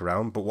a click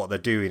around, but what they're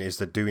doing is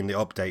they're doing the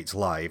updates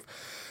live.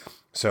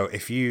 So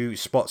if you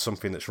spot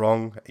something that's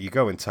wrong, you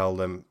go and tell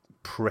them,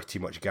 pretty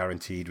much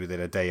guaranteed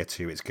within a day or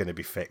two it's going to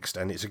be fixed,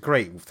 and it's a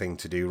great thing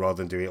to do rather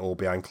than doing it all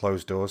behind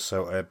closed doors.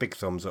 So a big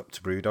thumbs up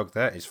to Brewdog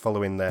there. It's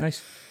following their,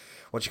 nice.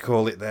 What do you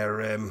call it,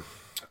 their, I've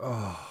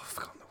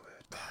forgotten the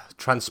word,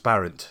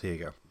 transparent. Here you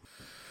go.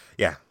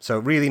 Yeah, so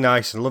really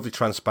nice and lovely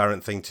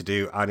transparent thing to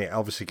do, and it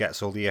obviously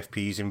gets all the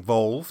FPs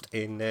involved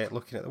in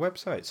looking at the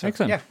website. So,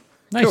 excellent. Yeah,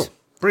 nice. Cool.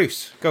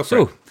 Bruce, go for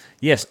it. So,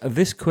 yes,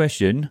 this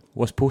question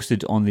was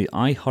posted on the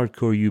I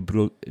Hardcore You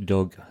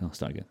Brewdog... I'll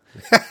start again.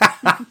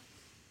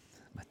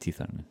 My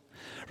teeth aren't in.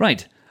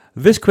 Right.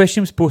 This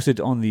question was posted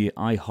on the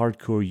I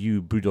Hardcore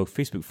You Brewdog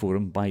Facebook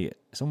forum by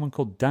someone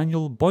called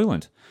Daniel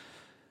Boyland.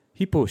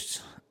 He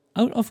posts,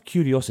 out of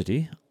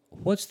curiosity,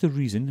 what's the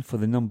reason for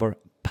the number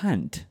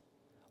pant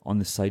on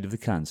the side of the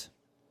cans?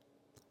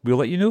 We'll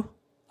let you know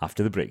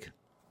after the break.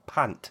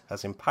 Pant,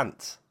 as in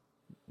pants?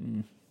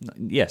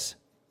 Yes,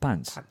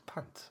 pants.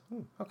 Pants.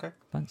 Okay.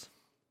 Pants.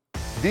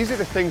 These are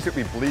the things that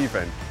we believe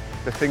in,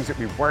 the things that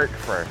we work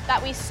for,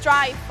 That we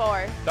strive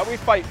for. That we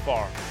fight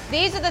for.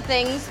 These are the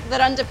things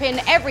that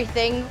underpin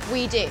everything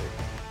we do.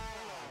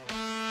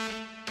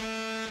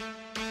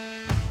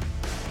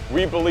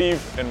 We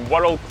believe in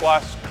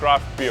world-class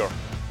craft beer.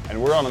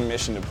 And we're on a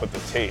mission to put the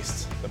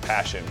taste, the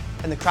passion,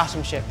 and the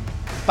craftsmanship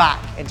back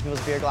into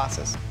people's beer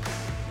glasses.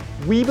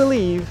 We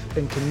believe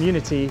in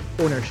community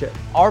ownership.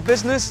 Our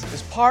business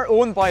is part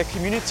owned by a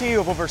community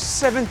of over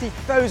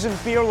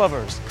 70,000 beer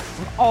lovers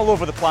from all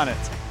over the planet.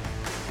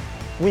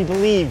 We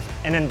believe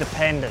in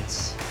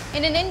independence.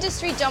 In an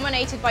industry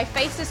dominated by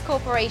faceless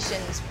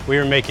corporations, we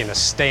are making a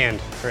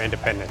stand for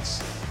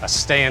independence, a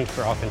stand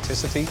for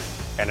authenticity,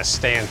 and a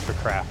stand for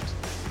craft.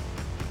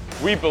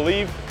 We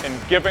believe in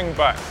giving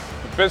back.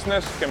 The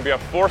business can be a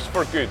force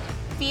for good.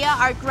 Via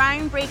our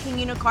groundbreaking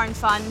unicorn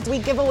fund, we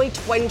give away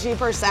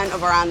 20%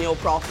 of our annual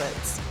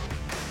profits.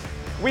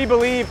 We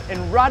believe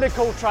in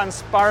radical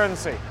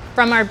transparency.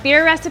 From our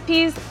beer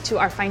recipes to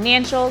our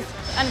financials,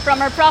 and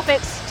from our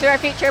profits to our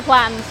future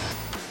plans.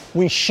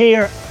 We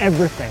share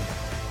everything.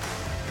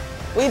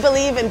 We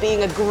believe in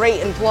being a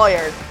great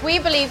employer. We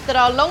believe that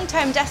our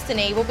long-term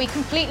destiny will be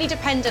completely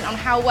dependent on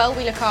how well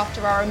we look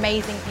after our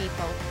amazing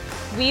people.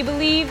 We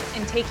believe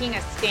in taking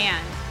a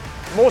stand.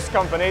 Most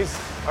companies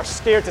are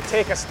scared to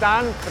take a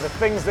stand for the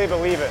things they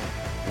believe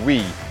in.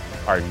 We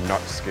are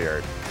not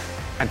scared.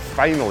 And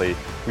finally,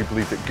 we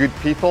believe that good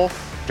people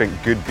drink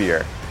good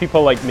beer.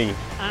 People like me.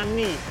 And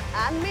me.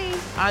 And me.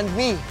 And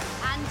me.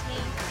 And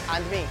me.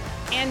 And me.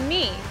 And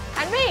me.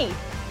 And me.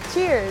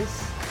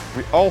 Cheers.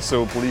 We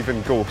also believe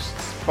in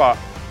ghosts, but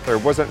there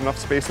wasn't enough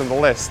space on the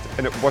list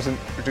and it wasn't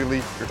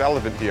really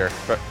relevant here.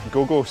 But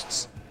go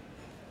ghosts.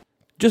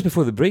 Just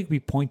before the break, we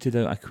pointed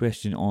out a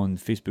question on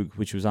Facebook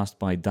which was asked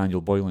by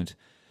Daniel Boyland.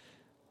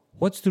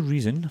 What's the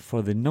reason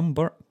for the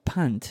number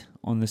pant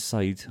on the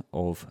side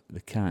of the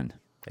can?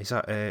 Is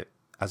that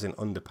as in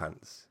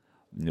underpants?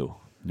 No.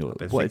 I've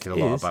been thinking a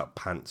lot about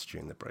pants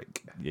during the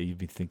break. Yeah, you've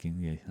been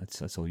thinking,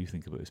 that's all you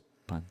think about is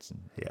pants.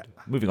 Yeah.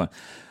 Moving on.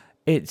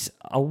 It's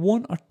a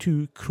 1 or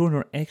 2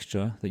 kroner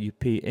extra that you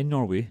pay in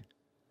Norway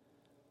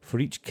for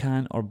each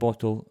can or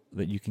bottle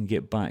that you can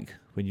get back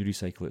when you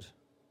recycle it.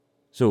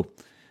 So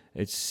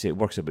it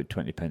works about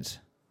 20 pence.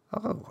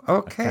 Oh,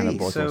 okay.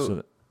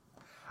 So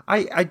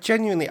I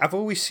genuinely, I've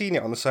always seen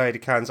it on the side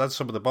of cans and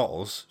some of the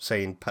bottles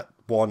saying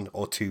 1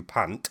 or 2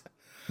 pant,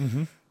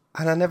 and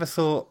I never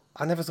thought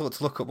to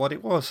look at what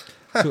it was.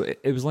 So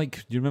it was like,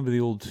 do you remember the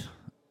old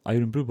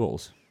Iron Brew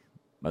bottles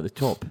at the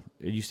top?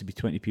 It used to be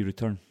 20p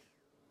return.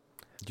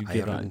 Did you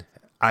get that?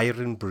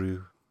 Iron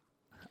Brew.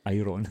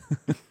 Iron.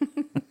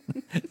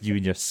 You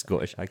and your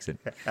Scottish accent.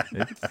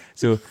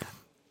 So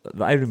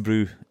the Iron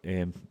Brew,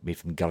 made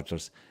from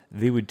girders,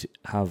 they would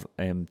have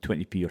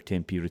 20p or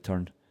 10p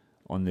return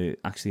on the.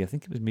 Actually, I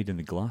think it was made in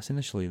the glass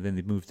initially. Then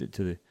they moved it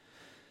to the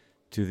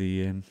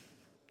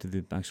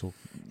actual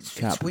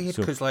cap. It's weird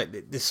because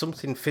there's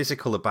something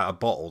physical about a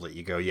bottle that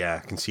you go,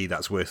 yeah, I can see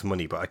that's worth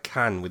money. But a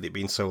can, with it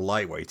being so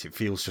lightweight, it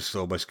feels just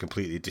almost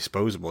completely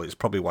disposable. It's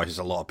probably why there's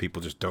a lot of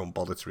people just don't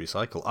bother to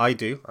recycle. I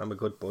do. I'm a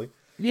good boy.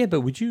 Yeah,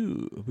 but would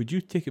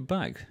you take it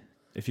back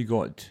if you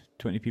got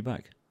 20p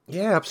back?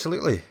 Yeah,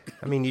 absolutely.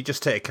 I mean, you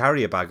just take a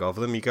carrier bag of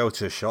them, you go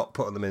to a shop,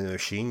 put them in a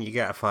machine, you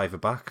get a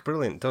 $5 back.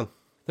 Brilliant, done.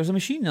 There's a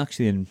machine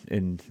actually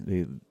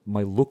in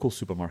my local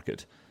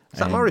supermarket. Is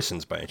that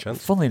Morrison's by any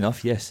chance? Funnily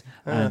enough, yes.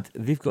 And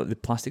they've got the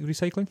plastic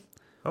recycling.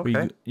 Okay.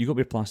 Where you got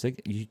your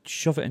plastic, you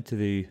shove it into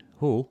the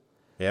hole,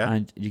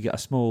 and you get a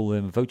small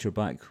voucher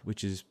back,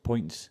 which is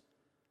points.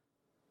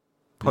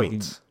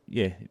 Points?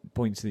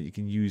 Points that you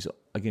can use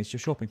against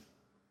your shopping.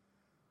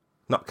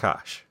 Not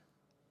cash?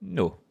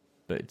 No,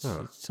 but it's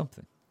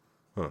something.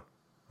 Huh.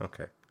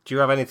 Okay. Do you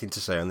have anything to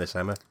say on this,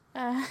 Emma?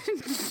 No,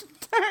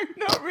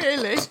 not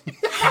really.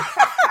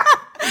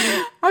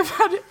 I've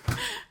had it.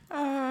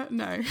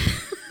 No.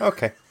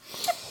 Okay.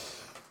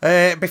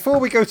 Before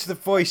we go to the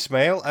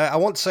voicemail, I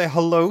want to say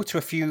hello to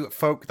a few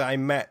folk that I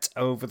met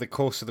over the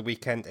course of the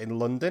weekend in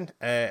London,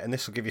 and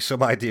this will give you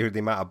some idea of the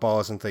amount of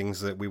bars and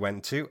things that we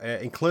went to.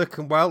 In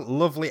Clerkenwell,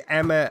 lovely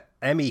Emma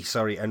Emmy,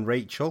 and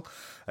Rachel.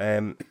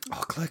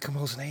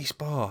 Clerkenwell's an ace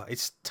bar.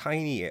 It's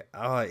tiny,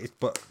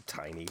 but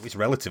tiny. It's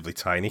relatively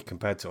tiny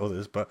compared to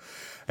others, but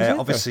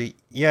obviously,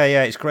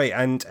 yeah, it's great.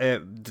 And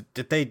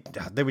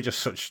they were just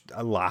such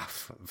a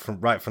laugh from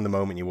the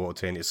moment you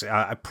walked in.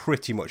 I'm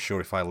pretty much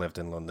sure if I lived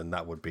in London,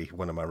 that would be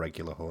one of my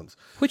regular haunts.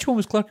 Which one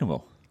was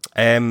Clerkenwell?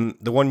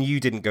 The one you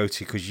didn't go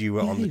to because you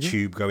were on the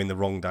tube going the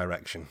wrong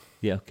direction.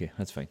 Yeah, okay,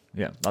 that's fine.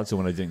 Yeah, that's the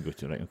one I didn't go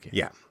to, right? Okay.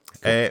 Yeah.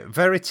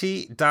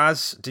 Verity,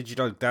 Daz,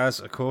 Digidog Daz,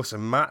 of course,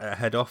 and Matt at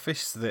head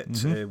office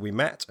that we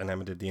met, and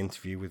Emma did the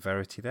interview with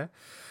Verity there.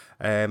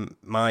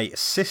 My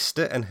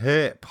sister and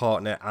her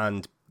partner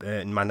and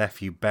my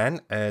nephew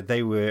Ben, I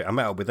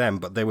met up with them,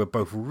 but they were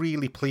both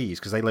really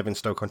pleased because they live in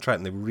Stoke-on-Trent,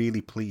 and they were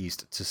really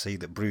pleased to see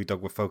that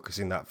Brewdog were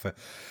focusing that for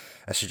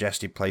a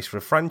suggested place for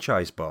a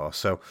franchise bar.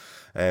 So,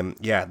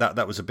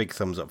 that was a big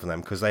thumbs up for them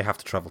because they have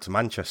to travel to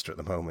Manchester at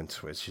the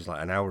moment, which is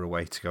like an hour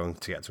away to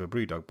get to a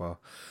Brewdog bar.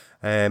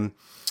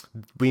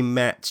 We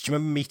met. Do you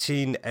remember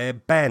meeting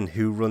Ben,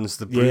 who runs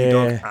the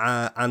Brewdog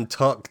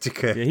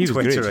Antarctica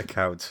Twitter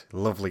account?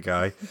 Lovely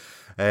guy.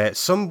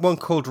 Someone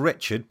called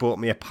Richard bought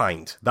me a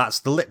pint.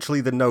 That's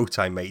literally the note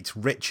I made.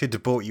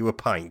 Richard bought you a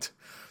pint.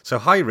 So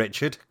hi,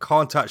 Richard.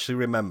 Can't actually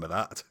remember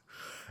that.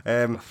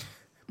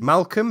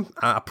 Malcolm,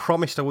 I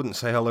promised I wouldn't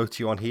say hello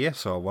to you on here,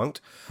 so I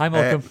won't. Hi,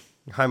 Malcolm.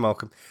 Hi,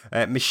 Malcolm.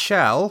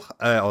 Michelle,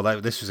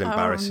 this was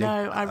embarrassing.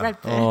 Oh, no, I read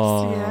this,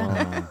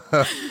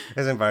 yeah.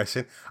 It's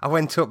embarrassing. I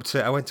went up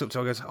to her and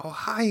goes, oh,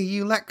 hi, are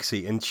you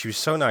Lexi? And she was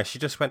so nice. She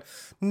just went,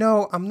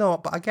 no, I'm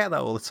not, but I get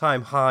that all the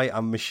time. Hi,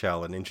 I'm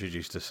Michelle, and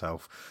introduced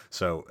herself.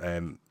 So,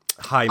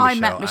 hi, Michelle. I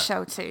met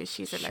Michelle too.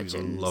 She's a legend. She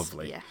was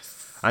lovely. Yes.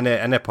 And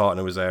her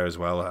partner was there as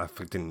well. I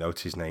didn't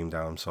note his name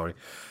down, I'm sorry.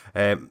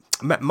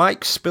 Met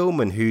Mike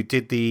Spillman, who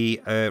did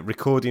the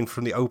recording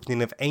from the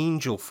opening of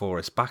Angel for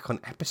us back on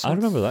episode... I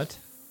remember that.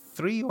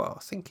 3, I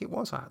think it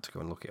was. I had to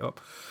go and look it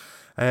up.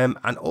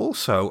 And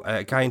also,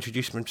 a guy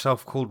introduced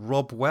himself called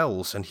Rob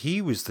Wells, and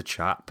he was the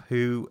chap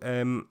who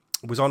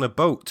was on a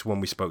boat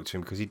when we spoke to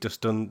him because he'd just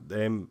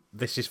done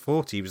This Is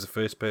 40. He was the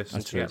first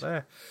person to get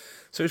there.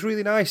 So it's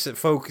really nice that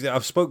folk that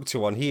I've spoken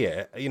to on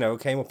here,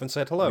 came up and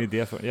said hello. Made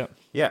the effort, yeah.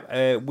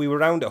 Yeah, we were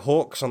round at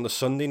Hawks on the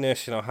Sunday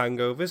nursing our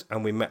hangovers,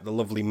 and we met the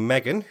lovely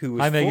Megan, who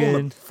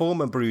was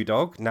former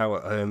Brewdog, now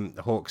at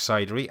Hawks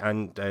Cidery,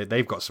 and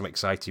they've got some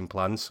exciting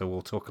plans, so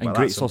we'll talk about that.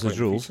 Great sausage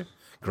rolls.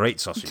 Great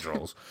sausage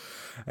rolls.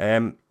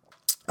 And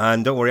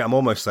don't worry, I'm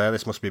almost there.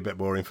 This must be a bit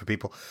boring for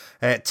people.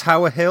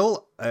 Tower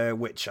Hill,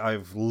 which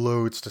I've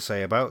loads to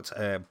say about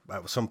at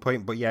some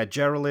point, but yeah,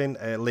 Geraldine,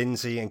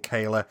 Lindsay, and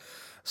Kayla.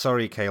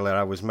 Sorry, Kayla,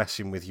 I was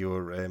messing with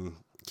your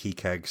key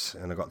kegs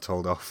and I got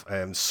told off.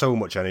 So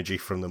much energy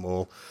from them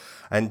all.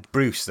 And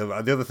Bruce, the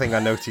other thing I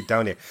noted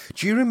down here,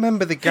 do you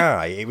remember the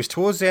guy? It was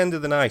towards the end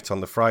of the night on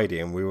the Friday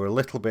and we were a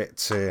little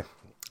bit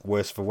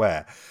worse for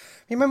wear.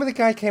 You remember the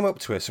guy came up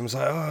to us and was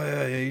like, oh,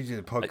 yeah, you did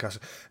a podcast.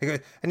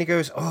 He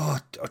goes, oh,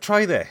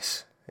 try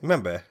this.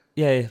 Remember?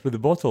 Yeah, with the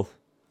bottle.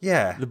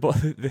 Yeah. The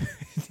bottle. And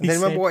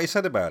then remember what he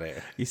said about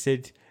it? He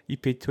said you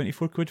paid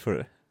 24 quid for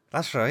it.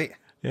 That's right.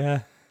 Yeah.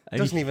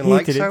 Doesn't even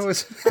like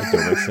sours. I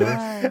don't like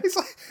sours.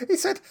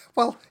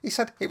 He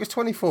said it was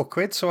 24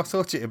 quid, so I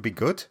thought it'd be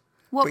good.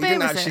 What but beer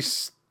didn't was actually,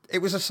 it?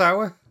 It was a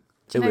sour.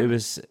 It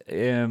was.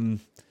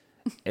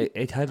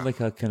 It had like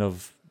a kind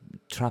of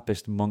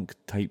Trappist monk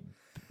type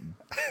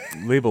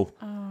label.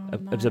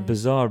 It was a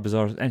bizarre.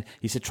 And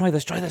he said, "Try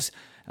this."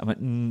 I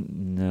went,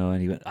 "No,"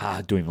 and he went,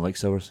 "I don't even like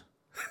sours."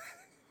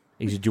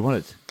 He said, "Do you want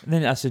it?" And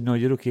then I said, "No,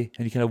 you're okay."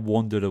 And he kind of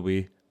wandered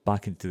away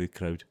back into the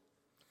crowd.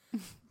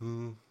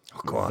 Oh,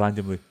 go on.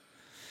 Randomly.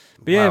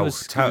 But yeah, wow. it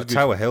was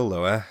Tower Hill,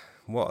 though, eh?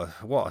 What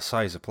a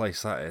size of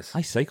place that is.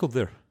 I cycled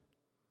there.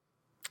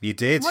 You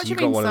did. What do you you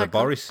got mean one cycle? of the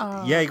Boris.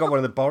 Oh. Yeah, you got one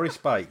of the Boris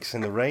bikes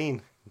in the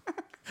rain.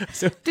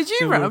 Did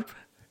you, Rob?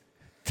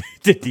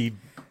 Did he?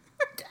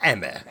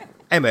 Emma,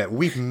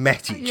 we've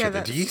met each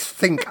other. Do you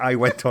think I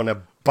went on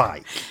a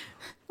bike?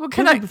 Well,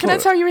 can I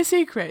tell you a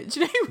secret? Do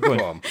you know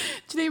Go on.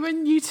 Do you know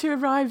when you two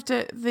arrived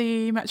at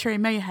the Metro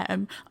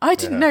Mayhem? I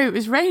didn't know it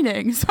was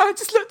raining, so I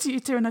just looked at you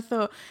two and I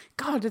thought,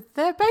 God,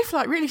 they're both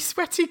like really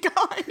sweaty guys,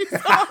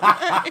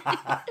 aren't they?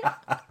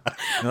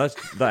 No,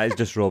 that is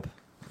just Rob.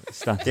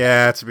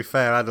 Yeah, to be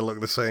fair, I'd have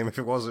looked the same if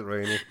it wasn't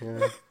raining.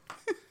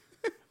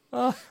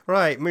 Yeah.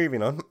 Right,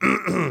 moving on.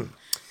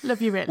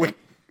 Love you, really.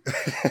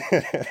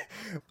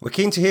 We're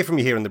keen to hear from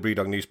you here on the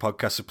Brewdog News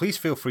Podcast, so please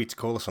feel free to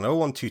call us on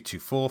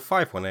 01224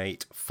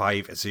 518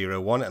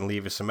 501 and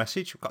leave us a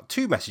message. We've got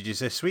 2 messages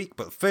this week,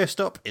 but first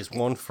up is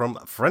one from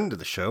a friend of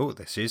the show.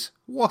 This is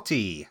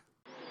Watty.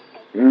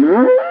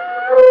 One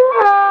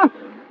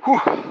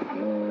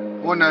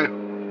now.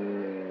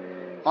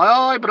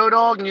 Aye,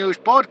 Brewdog News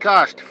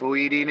Podcast.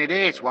 Friday night,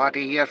 it's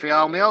Watty here for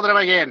all Meldrum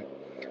again.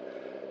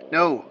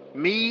 Now,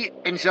 me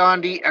and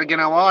Sandy are going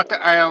to walk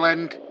to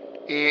Ireland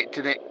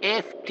to the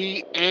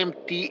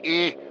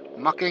FTMTA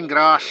Muck and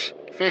Grass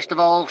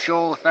Festival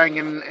show thing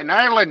in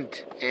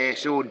Ireland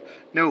soon.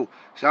 Now,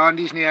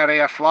 Sandy's near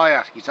a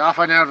flyer. He's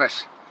awful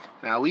nervous.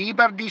 Now, wee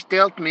birdie's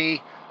told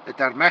me that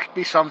there might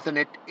be something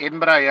at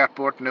Edinburgh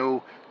Airport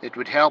now that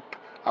would help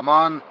a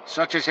man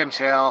such as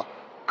himself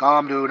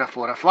calm down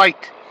for a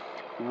flight.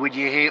 Would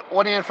you have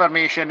any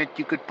information that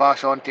you could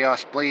pass on to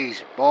us,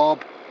 please?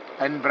 Bob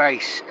and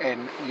Bryce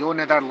and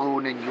Yonadar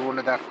Lone and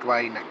Yonadar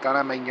Twine. I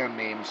can't mind your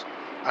names.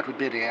 That would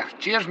be rare.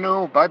 Cheers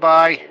now.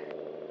 Bye-bye.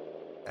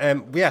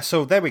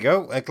 So there we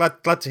go.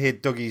 Glad to hear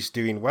Dougie's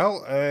doing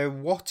well.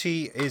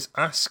 Watty is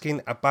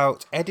asking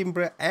about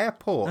Edinburgh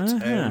Airport.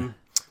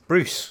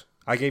 Bruce,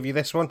 I gave you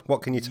this one.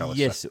 What can you tell us?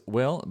 Yes,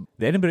 well,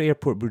 the Edinburgh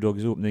Airport Brewdog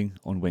is opening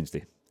on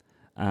Wednesday.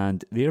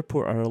 And the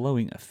airport are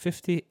allowing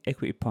 50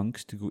 equity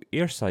punks to go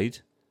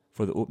airside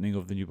for the opening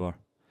of the new bar.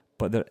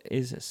 But there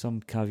is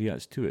some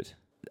caveats to it.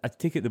 I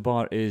take it the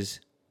bar is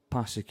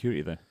past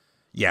security then?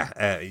 Yeah,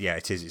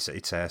 it is.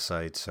 It's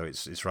airside, so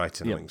it's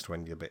right in amongst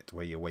when you're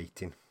where you're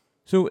waiting.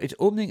 So it's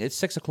opening at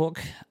 6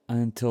 o'clock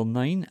until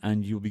 9,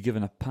 and you'll be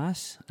given a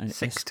pass. And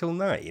 6 till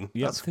 9?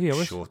 Yep, That's 3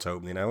 hours. Short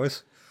opening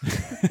hours.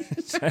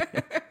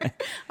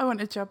 I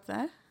want a job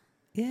there.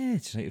 Yeah,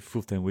 it's like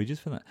full-time wages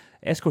for that.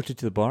 Escorted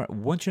to the bar.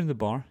 Once you're in the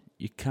bar,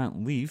 you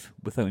can't leave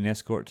without an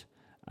escort.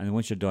 And then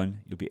once you're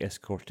done, you'll be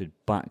escorted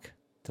back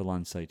to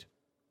landside.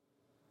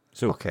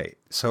 Okay,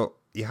 so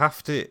you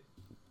have to...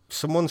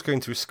 Someone's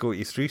going to escort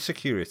you through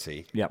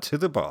security to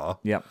the bar.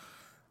 Yep.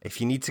 If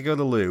you need to go to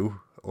the loo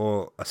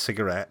or a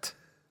cigarette...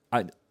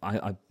 I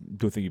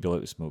don't think you'll be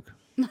allowed to smoke.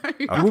 No.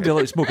 You won't be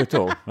allowed to smoke at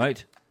all,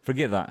 right?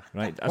 Forget that,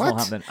 right? That's not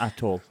happening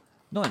at all.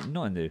 Not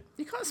in the...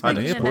 You can't smoke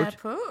in an airport.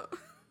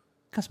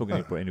 Can't smoke in an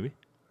airport anyway.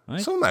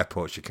 Right? Some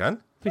airports you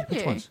can.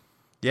 Which ones?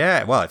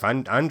 Yeah, well, if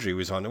Andrew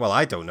was on... Well,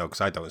 I don't know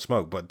because I don't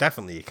smoke, but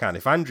definitely you can.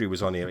 If Andrew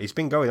was on here, he's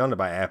been going on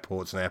about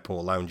airports and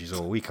airport lounges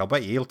all week. I'll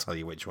bet he'll tell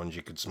you which ones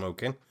you could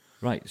smoke in.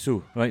 Right,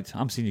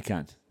 I'm saying you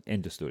can't.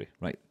 End of story.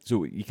 Right,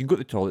 so you can go to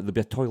the toilet. There'll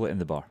be a toilet in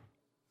the bar.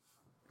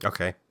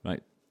 Okay.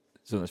 Right,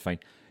 so that's fine.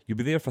 You'll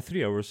be there for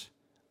 3 hours,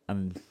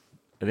 and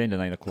at the end of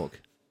 9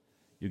 o'clock,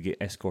 you'll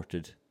get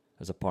escorted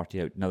as a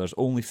party out. Now, there's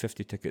only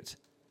 50 tickets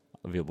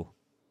available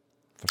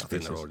for spaces. I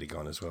think they're already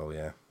gone as well,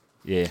 yeah.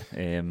 Yeah.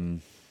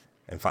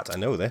 In fact, I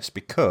know this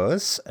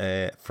because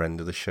a friend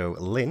of the show,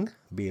 Lynn,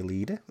 beer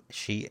leader,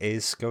 she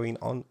is going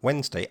on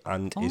Wednesday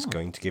and is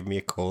going to give me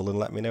a call and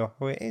let me know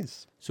how it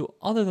is. So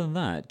other than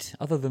that,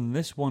 other than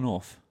this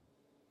one-off,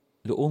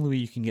 the only way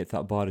you can get to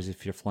that bar is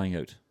if you're flying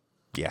out.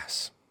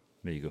 Yes.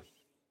 There you go.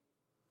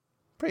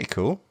 Pretty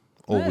cool.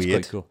 Or That's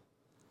weird. quite cool.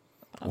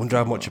 I wonder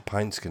how much a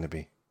pint's going to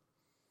be.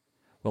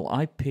 Well,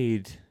 I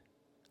paid...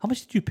 How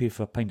much did you pay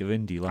for a pint of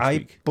Indy last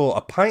week? I bought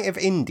a pint of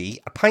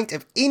Indy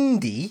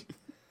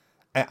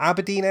at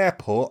Aberdeen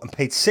Airport and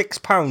paid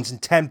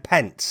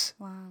 £6.10.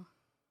 Wow.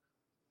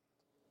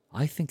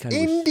 I think I was...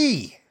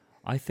 Indy!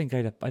 I think I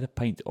had a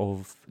pint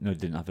of... No, I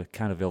didn't have a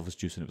can of Elvis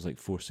juice and it was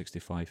like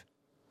 $4.65.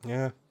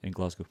 Yeah. In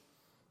Glasgow.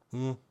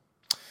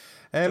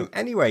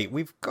 Anyway,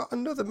 we've got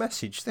another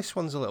message. This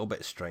one's a little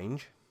bit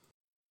strange.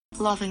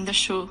 Loving the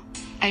show.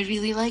 I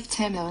really liked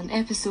Emma in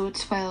episode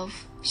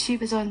 12. She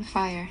was on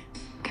fire.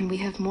 Can we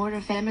have more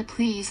of Emma,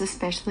 please,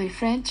 especially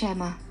French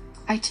Emma?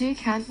 I too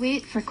can't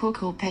wait for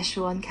Coco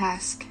Pecho on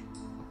cask.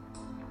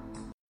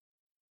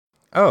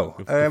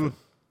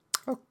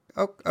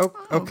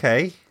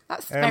 Okay.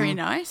 That's very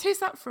nice. Who's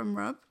that from,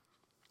 Rob?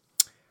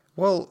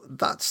 Well,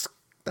 that's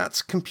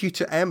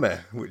Computer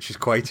Emma, which is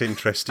quite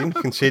interesting,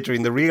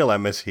 considering the real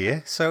Emma's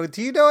here. So,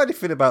 do you know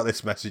anything about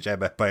this message,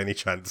 Emma, by any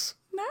chance?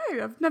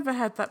 No, I've never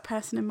heard that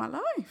person in my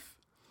life.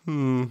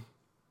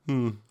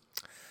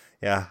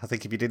 Yeah, I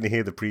think if you didn't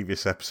hear the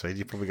previous episode,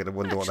 you're probably going to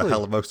wonder what the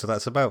hell most of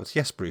that's about.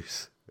 Yes,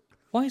 Bruce?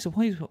 Why is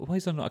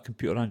there not a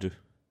Computer Andrew?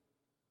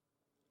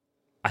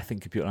 I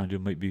think Computer Andrew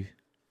might be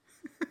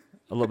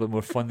a little bit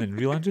more fun than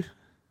real Andrew.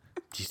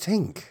 Do you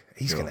think?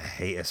 He's going to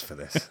hate us for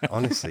this.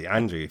 Honestly,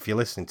 Andrew, if you're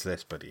listening to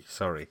this, buddy,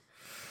 sorry.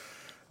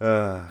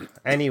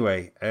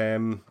 Anyway,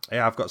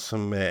 I've got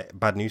some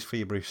bad news for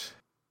you, Bruce.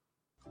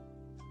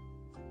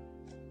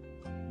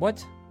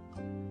 What?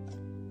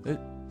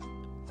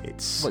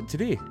 It's... What,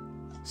 today?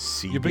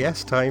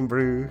 CBS time,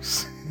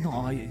 Bruce.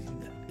 No,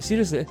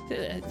 seriously?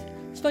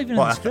 It's not even in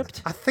the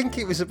script. I think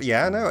it was... it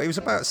was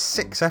about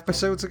 6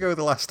 episodes ago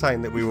the last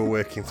time that we were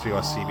working through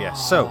our CBS.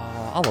 So,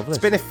 I love this.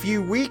 It's been a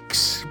few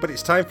weeks, but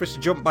it's time for us to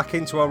jump back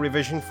into our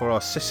revision for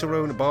our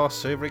Cicerone Bar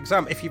Server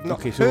exam. If you've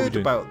not heard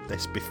about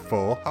this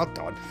before, hold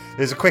on.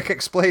 There's a quick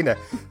explainer.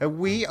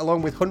 We,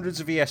 along with hundreds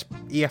of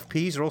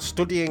EFPs, are all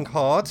studying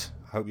hard.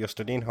 I hope you're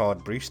studying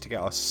hard, Bruce, to get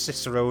our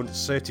Cicerone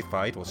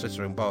certified, or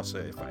Cicerone Bar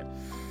certified.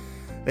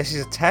 This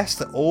is a test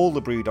that all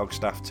the Brewdog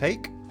staff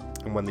take,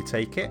 and when they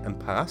take it and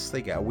pass,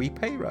 they get a wee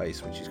pay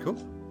rise, which is cool.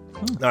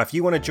 Now, if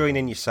you want to join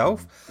in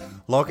yourself,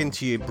 log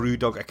into your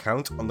Brewdog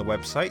account on the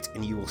website,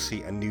 and you will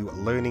see a new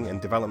learning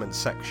and development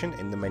section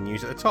in the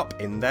menus at the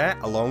top. In there,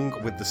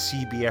 along with the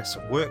CBS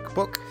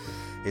workbook,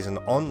 is an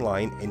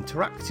online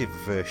interactive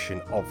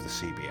version of the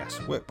CBS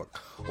workbook.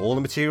 All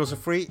the materials are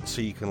free,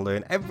 so you can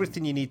learn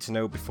everything you need to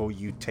know before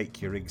you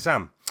take your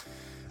exam.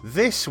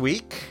 This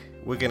week,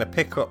 we're going to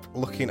pick up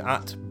looking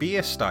at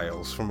beer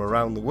styles from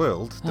around the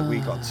world that we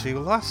got to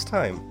last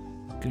time.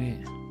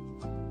 Great.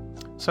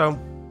 So,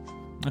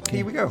 Okay.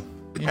 Here we go.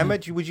 Yeah. Emma,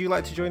 would you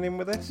like to join in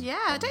with this? Yeah,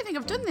 I don't think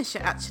I've done this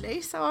yet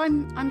actually, so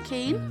I'm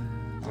keen.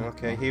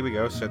 Okay, here we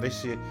go. So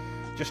this is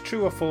just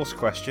true or false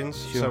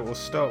questions. Sure. So we'll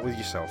start with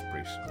yourself,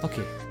 Bruce.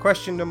 Okay.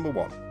 Question number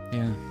 1.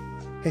 Yeah.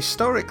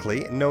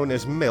 Historically known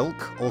as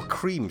milk or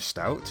cream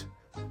stout,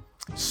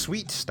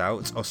 sweet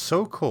stouts are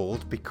so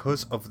called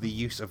because of the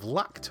use of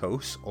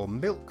lactose or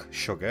milk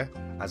sugar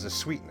as a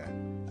sweetener.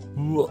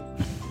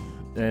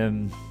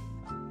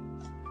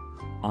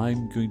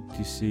 I'm going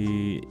to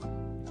say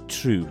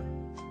true.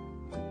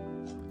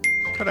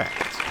 Correct.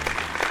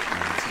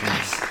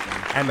 Yes.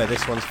 Emma,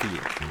 this one's for you.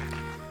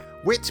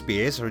 Wit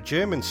beers are a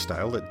German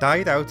style that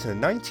died out in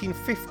the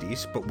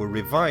 1950s but were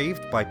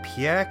revived by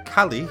Pierre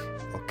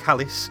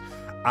Callis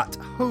at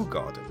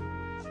Hogarden.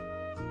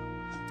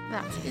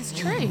 That is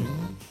true.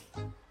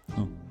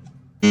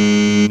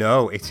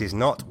 No, it is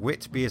not.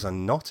 Wit beers are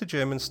not a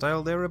German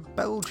style, they're a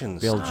Belgian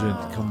style. Belgian,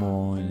 come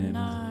on.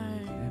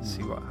 No.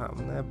 See what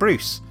happened there.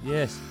 Bruce.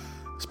 Yes.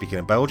 Speaking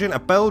of Belgian, a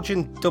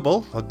Belgian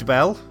double, or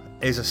dubel,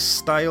 is a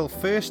style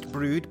first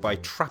brewed by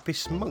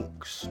Trappist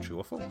monks. True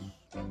or false?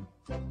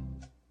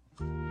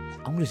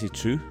 I'm going to say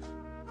true.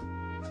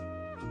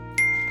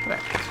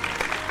 Correct.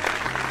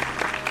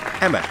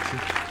 Emma.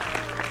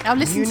 I'll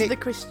listen to the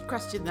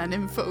question then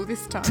in full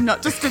this time,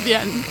 not just at the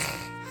end.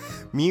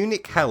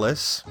 Munich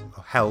Helles,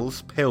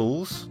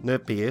 Pilsner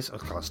beers.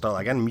 Okay, I'll start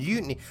again.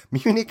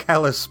 Munich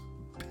Helles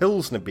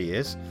Pilsner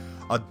beers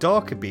are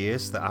darker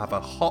beers that have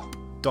a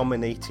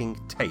hop-dominating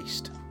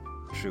taste.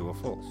 True or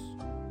false?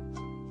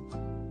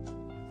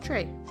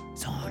 True.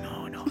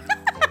 No.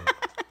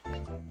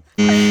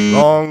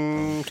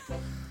 Wrong.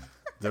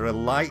 They're a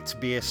light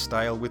beer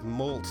style with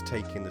malt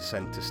taking the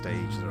centre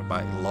stage. They're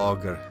about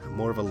lager,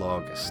 more of a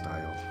lager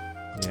style.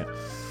 Yeah.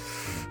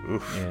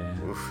 Oof.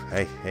 Yeah. Oof.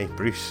 Hey,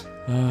 Bruce.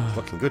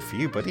 Looking good for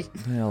you, buddy.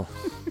 Well.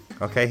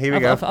 Okay, here we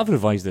go. I've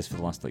revised this for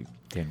the last 10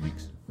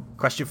 weeks.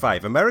 Question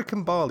 5.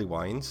 American barley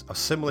wines are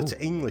similar to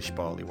English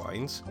barley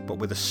wines, but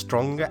with a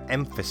stronger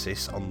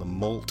emphasis on the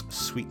malt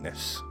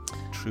sweetness.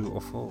 True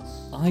or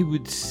false? I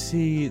would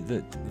say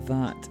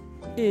that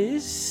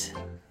is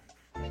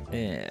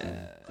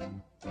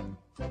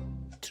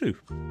true.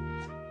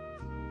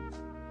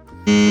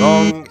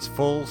 Wrong. It's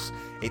false.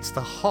 It's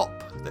the hop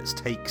that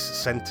takes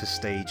centre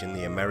stage in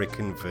the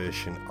American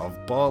version of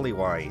barley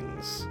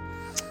wines.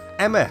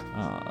 Emma.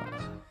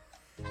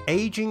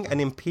 Aging an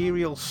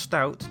imperial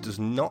stout does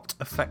not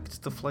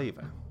affect the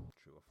flavour.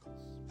 True or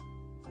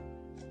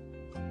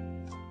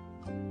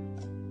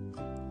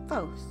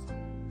false? False.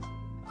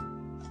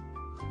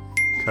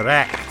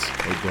 Correct.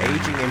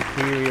 Aging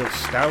imperial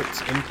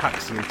stout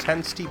impacts the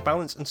intensity,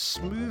 balance and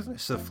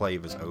smoothness of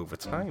flavours over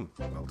time.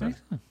 Well done.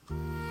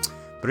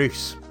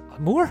 Bruce.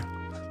 More?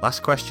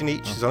 Last question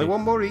each. There's only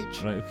one more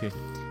each. Right, okay.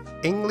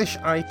 English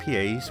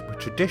IPAs were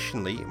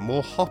traditionally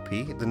more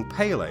hoppy than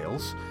pale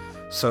ales,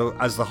 so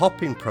as the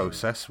hopping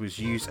process was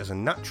used as a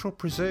natural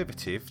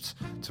preservative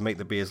to make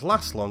the beers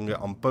last longer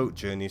on boat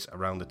journeys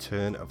around the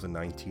turn of the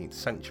 19th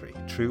century.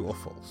 True or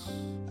false?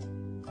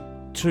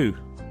 True.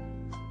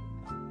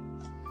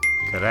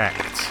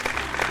 Correct.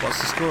 What's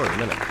the score at the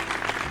minute?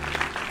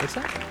 What's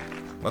that?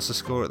 What's the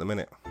score at the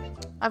minute?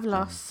 I've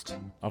lost.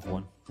 I've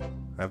won.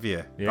 Have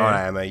you? Yeah.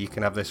 Alright, Emma, you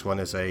can have this one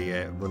as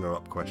a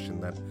runner-up question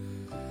then.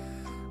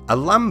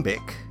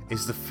 Alambic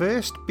is the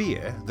first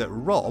beer that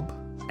Rob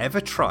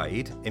ever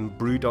tried in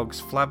Brewdog's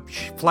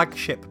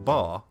flagship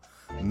bar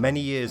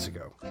many years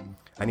ago.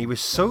 And he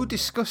was so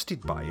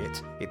disgusted by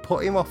it, it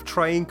put him off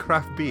trying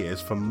craft beers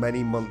for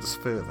many months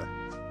further.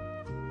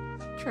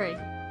 True.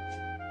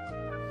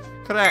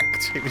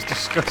 Correct. It was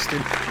disgusting.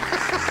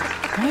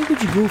 Why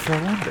would you go for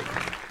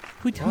Alambic?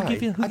 Who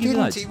gave you I that?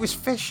 didn't. It was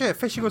Fisher.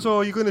 Fisher goes, "Oh,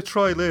 you're going to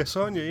try this,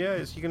 aren't you? Yeah,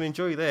 you're going to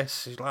enjoy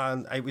this."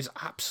 And it was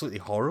absolutely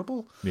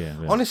horrible. Yeah.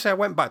 Honestly, I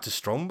went back to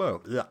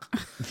Strongbow.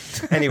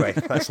 Anyway,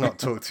 let's not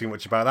talk too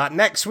much about that.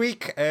 Next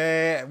week,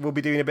 we'll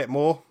be doing a bit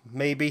more.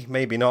 Maybe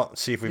not.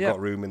 See if we've got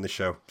room in the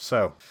show.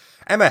 So,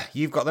 Emma,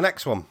 you've got the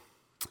next one.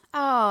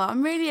 Oh,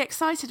 I'm really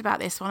excited about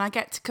this one. I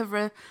get to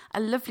cover a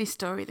lovely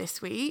story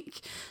this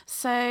week.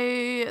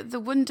 So the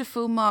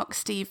wonderful Mark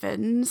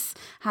Stevens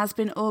has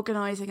been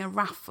organising a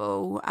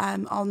raffle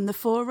on the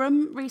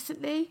forum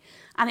recently,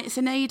 and it's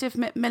in aid of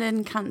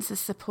Macmillan Cancer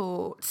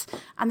Support.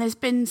 And there's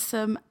been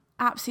some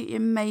absolutely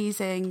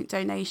amazing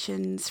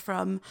donations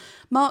from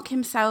Mark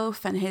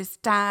himself and his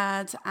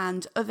dad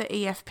and other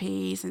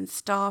EFPs and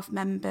staff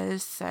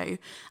members. So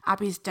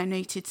Abby's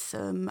donated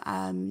some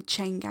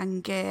chain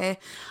gang gear,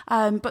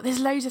 but there's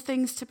loads of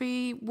things to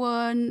be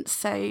won.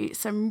 So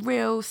some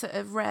real sort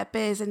of rare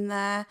beers in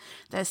there.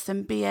 There's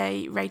some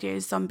BA Radio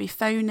Zombie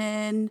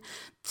phone-in.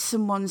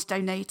 Someone's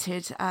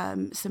donated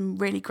some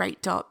really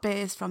great dark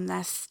beers from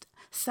their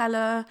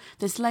cellar.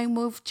 There's Lone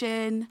Wolf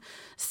Gin.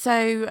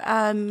 So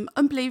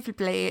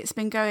unbelievably, it's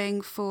been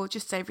going for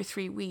just over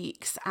 3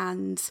 weeks,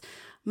 and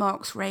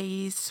Mark's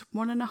raised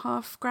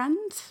 $1.5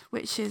 grand,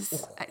 which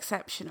is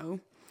exceptional.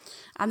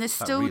 And there's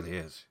That still, really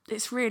is.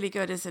 It's really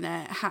good, isn't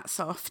it? Hats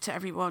off to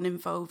everyone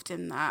involved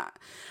in that.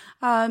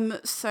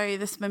 So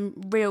there's some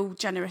real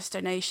generous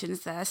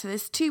donations there. So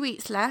there's 2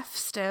 weeks left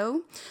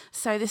still.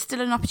 So there's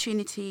still an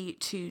opportunity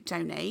to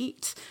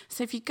donate.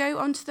 So if you go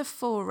onto the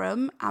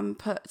forum and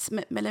put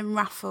Macmillan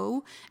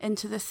Raffle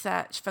into the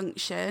search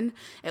function,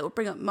 it will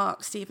bring up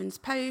Mark Stevens'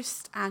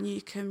 post and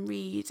you can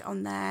read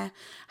on there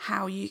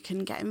how you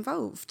can get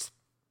involved.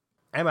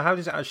 Emma, how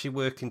does it actually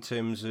work in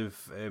terms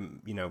of,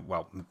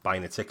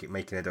 buying a ticket,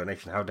 making a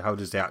donation? How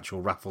does the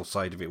actual raffle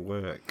side of it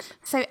work?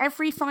 So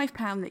every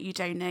 £5 that you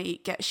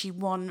donate gets you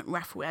one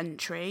raffle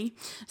entry.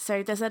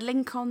 So there's a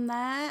link on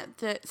there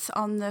that's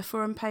on the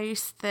forum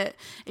post that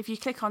if you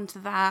click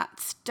onto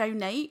that,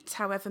 donate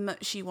however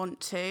much you want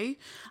to.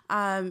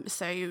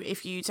 So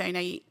if you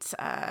donate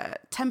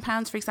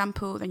 £10, for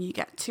example, then you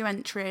get 2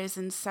 entries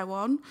and so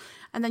on.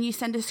 And then you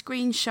send a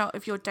screenshot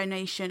of your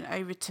donation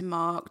over to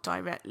Mark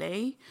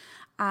directly.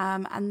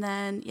 And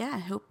then,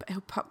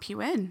 he'll pop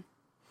you in.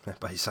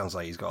 But it sounds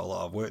like he's got a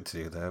lot of work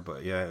to do there.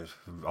 But yeah,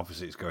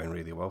 obviously it's going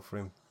really well for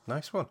him.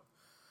 Nice one.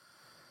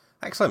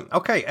 Excellent.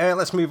 Okay,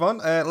 let's move on.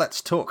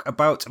 Let's talk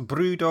about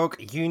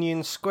Brewdog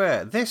Union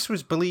Square. This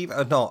was, believe it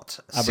or not,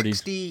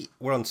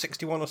 we're on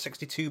 61 or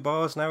 62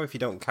 bars now, if you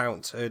don't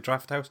count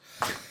Draft House.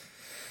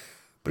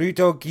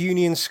 Brewdog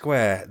Union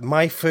Square,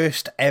 my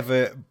first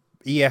ever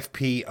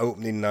EFP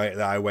opening night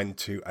that I went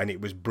to, and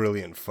it was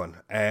brilliant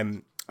fun.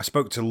 I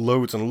spoke to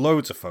loads and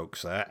loads of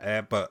folks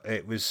there, but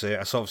it was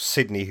a sort of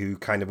Sydney who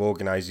kind of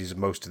organises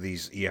most of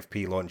these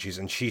EFP launches,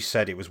 and she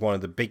said it was one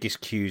of the biggest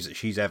queues that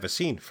she's ever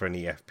seen for an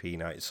EFP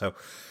night, so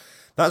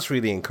that's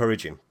really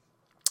encouraging.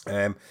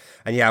 And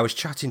yeah, I was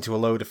chatting to a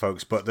load of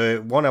folks, but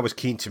the one I was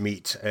keen to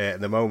meet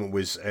at the moment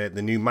was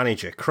the new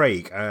manager,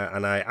 Craig,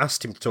 and I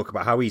asked him to talk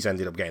about how he's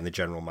ended up getting the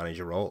general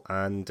manager role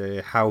and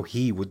how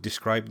he would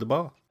describe the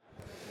bar.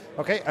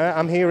 Okay,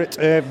 I'm here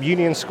at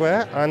Union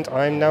Square, and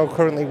I'm now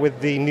currently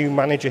with the new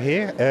manager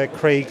here,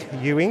 Craig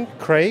Ewing.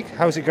 Craig,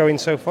 how's it going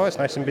so far? It's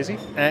nice and busy.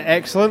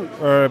 Excellent.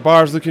 Our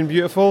bar's looking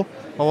beautiful.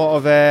 A lot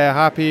of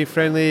happy,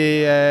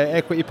 friendly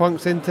equity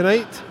punks in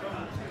tonight.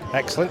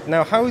 Excellent.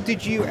 Now, how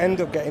did you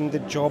end up getting the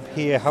job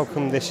here? How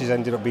come this has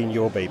ended up being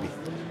your baby?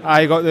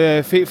 I got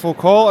the fateful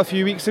call a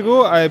few weeks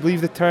ago. I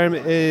believe the term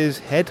is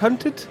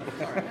headhunted.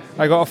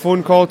 I got a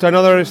phone call to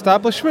another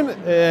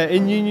establishment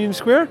in Union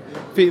Square.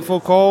 Fateful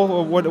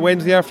call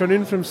Wednesday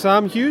afternoon from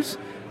Sam Hughes,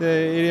 the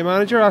area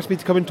manager, asked me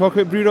to come and talk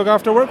about Brewdog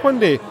after work one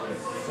day.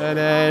 And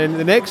then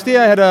the next day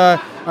I had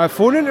a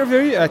phone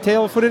interview, a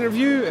telephone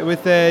interview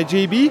with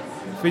JB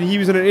when he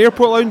was in an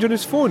airport lounge on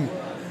his phone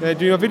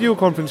doing a video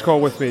conference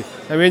call with me.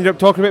 And we ended up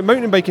talking about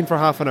mountain biking for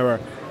half an hour.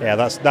 Yeah,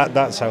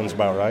 that sounds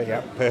about right.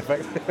 Yeah,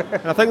 perfect.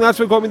 And I think that's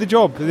what got me the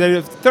job. And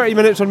then 30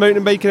 minutes on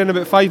mountain biking and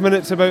about 5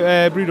 minutes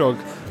about Brewdog.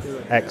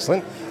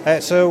 Excellent.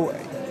 So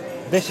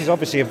this is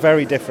obviously a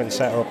very different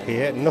setup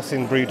here.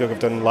 Nothing Brewdog have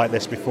done like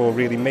this before,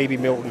 really. Maybe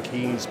Milton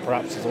Keynes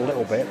perhaps is a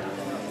little bit.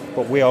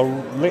 But we are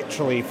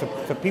literally,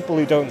 for people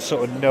who don't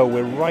sort of know,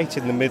 we're right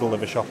in the middle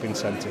of a shopping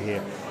centre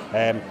here.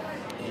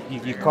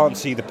 You can't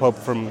see the pub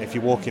from if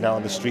you're walking out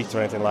on the street or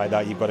anything like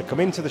that. You've got to come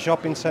into the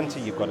shopping centre,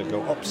 you've got to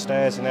go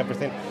upstairs and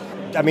everything.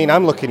 I mean,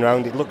 I'm looking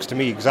around, it looks to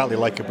me exactly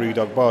like a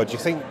Brewdog bar. Do you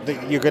think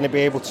that you're going to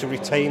be able to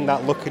retain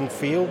that look and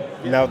feel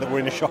now that we're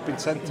in a shopping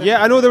centre?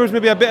 Yeah, I know there was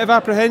maybe a bit of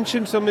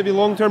apprehension. Some maybe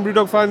long-term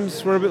Brewdog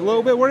fans were a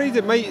little bit worried.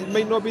 It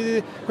might not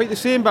be quite the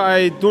same, but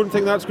I don't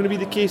think that's going to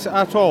be the case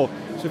at all.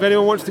 So if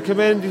anyone wants to come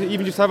in,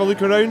 even just have a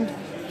look around,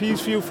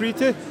 please feel free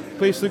to. The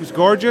place looks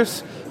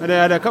gorgeous. And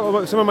I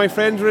had some of my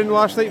friends were in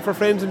last night for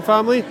friends and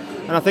family,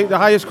 and I think the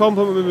highest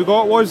compliment we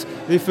got was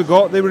they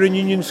forgot they were in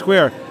Union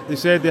Square. They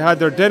said they had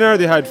their dinner,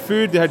 they had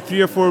food, they had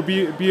 3 or 4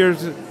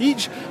 beers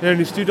each, and then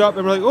they stood up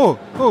and were like,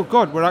 oh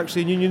God, we're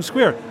actually in Union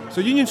Square.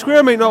 So Union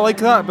Square might not like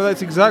that, but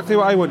that's exactly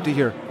what I want to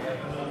hear.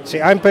 See,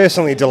 I'm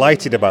personally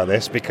delighted about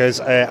this because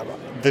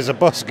there's a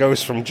bus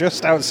goes from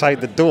just outside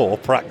the door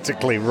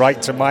practically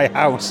right to my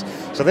house.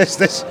 So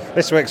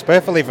this works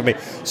perfectly for me.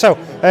 So,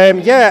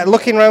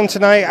 looking around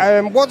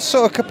tonight, what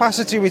sort of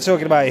capacity are we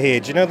talking about here?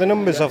 Do you know the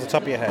numbers off the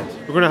top of your head?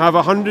 We're going to have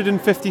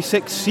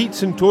 156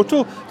 seats in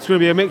total. It's going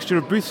to be a mixture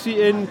of booth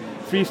seating,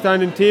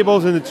 freestanding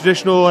tables and the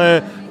traditional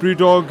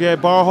Brewdog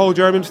bar hall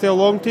German style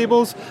long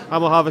tables, and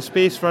we'll have a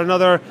space for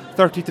another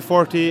 30 to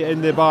 40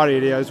 in the bar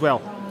area as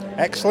well.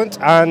 Excellent,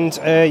 and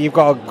you've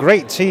got a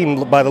great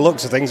team by the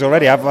looks of things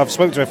already. I've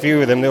spoken to a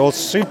few of them, they're all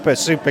super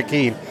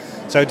keen.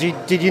 So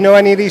did you know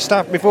any of these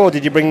staff before?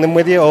 Did you bring them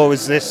with you, or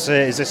is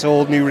this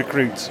all new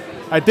recruits?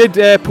 I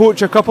did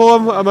poach a couple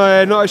of them,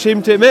 I'm not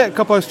ashamed to admit, a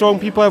couple of strong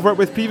people I've worked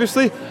with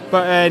previously,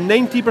 but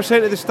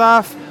 90% of the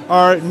staff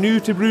are new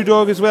to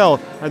Brewdog as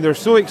well, and they're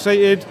so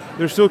excited,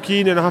 they're so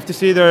keen, and I have to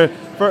say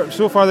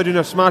so far they're doing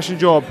a smashing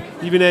job.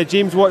 Even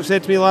James Watt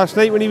said to me last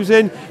night when he was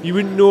in, you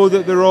wouldn't know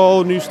that they're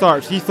all new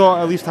starts. He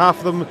thought at least half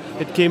of them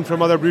had came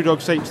from other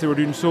Brewdog sites. They were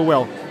doing so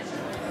well.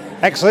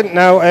 Excellent.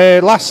 Now,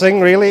 last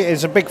thing really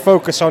is a big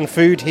focus on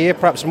food here,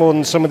 perhaps more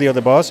than some of the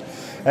other bars.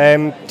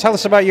 Tell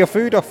us about your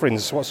food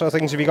offerings. What sort of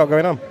things have you got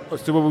going on?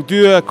 So we'll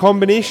do a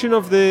combination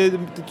of the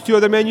two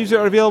other menus that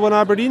are available in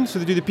Aberdeen. So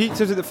they do the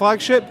pizzas at the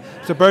flagship.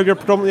 It's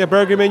predominantly a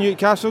burger menu at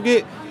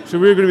Castlegate. So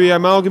we're going to be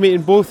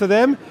amalgamating both of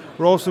them.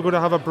 We're also going to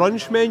have a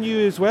brunch menu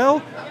as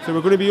well. So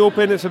we're going to be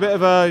open. It's a bit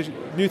of a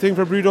new thing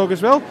for Brewdog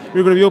as well.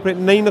 We're going to be open at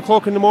 9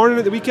 o'clock in the morning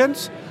at the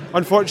weekends.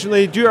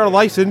 Unfortunately, due to our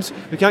licence,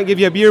 we can't give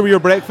you a beer with your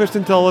breakfast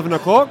until 11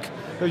 o'clock.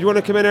 If you want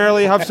to come in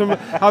early, have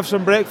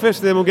some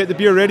breakfast, then we'll get the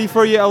beer ready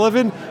for you at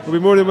 11. We'll be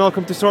more than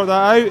welcome to sort that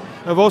out.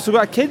 I've also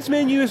got a kids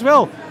menu as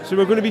well. So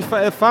we're going to be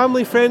a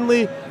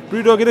family-friendly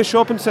Brewdog in a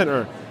shopping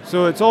centre.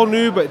 So it's all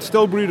new, but it's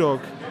still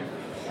Brewdog.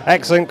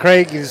 Excellent,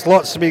 Craig. There's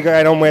lots to be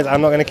going on with.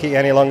 I'm not going to keep you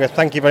any longer.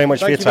 Thank you very much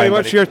for your time. Thank you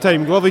very much for your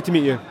time. Lovely to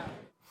meet you.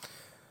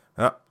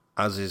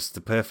 As is the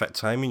perfect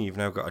timing, you've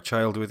now got a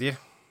child with you.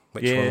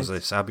 Which one's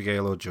this,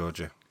 Abigail or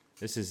Georgia?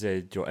 This is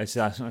it's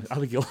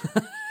Abigail.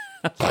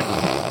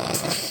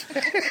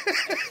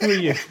 Who are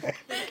you?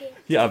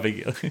 Yeah,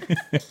 Abigail.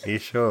 You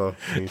sure?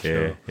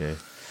 Yeah.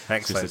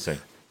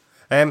 Excellent.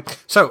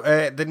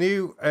 The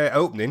new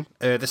opening,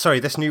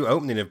 this new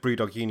opening of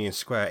Brewdog Union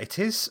Square, it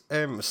is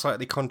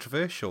slightly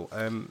controversial.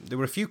 There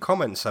were a few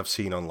comments I've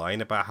seen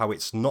online about how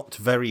it's not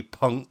very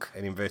punk,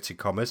 in inverted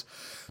commas,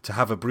 to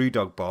have a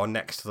Brewdog bar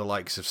next to the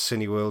likes of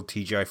Cineworld,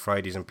 TGI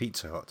Fridays and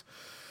Pizza Hut.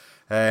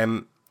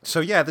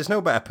 There's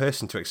no better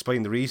person to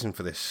explain the reason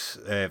for this.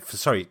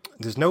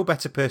 There's no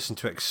better person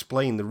to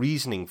explain the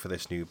reasoning for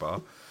this new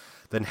bar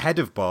than head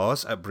of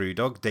bars at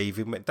Brewdog,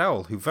 David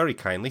McDowell, who very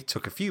kindly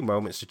took a few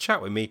moments to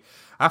chat with me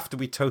after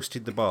we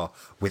toasted the bar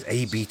with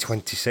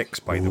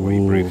AB26, by the way,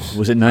 Bruce.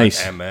 Was it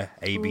nice? And Emma,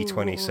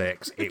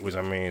 AB26. It was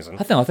amazing.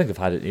 I think I've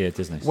had it. Yeah, it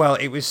is nice. Well,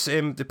 it was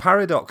the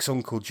Paradox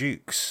Uncle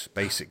Duke's,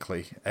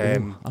 basically.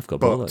 I've got a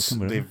bottle of that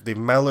somewhere. They've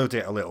mellowed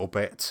it a little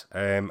bit,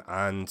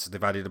 and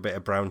they've added a bit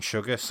of brown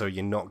sugar, so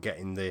you're not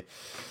getting the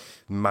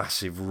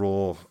massive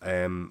raw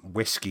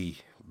whiskey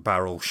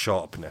barrel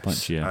sharpness,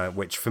 Punch,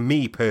 which for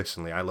me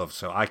personally I love.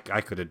 So I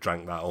could have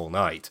drank that all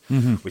night,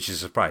 which is a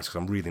surprise because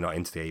I'm really not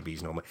into the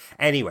ABs normally.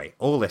 Anyway,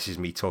 all this is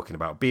me talking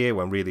about beer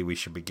when really we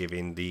should be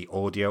giving the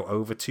audio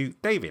over to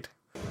David.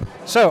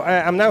 So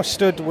I'm now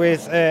stood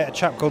with a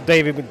chap called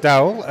David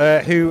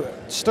McDowell, who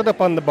stood up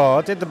on the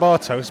bar, did the bar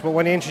toast, but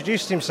when he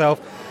introduced himself,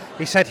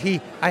 he said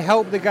I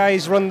help the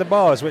guys run the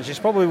bars, which is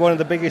probably one of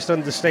the biggest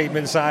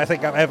understatements that I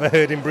think I've ever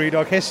heard in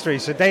Brewdog history.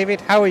 So David,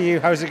 how are you?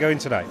 How's it going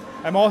tonight?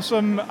 I'm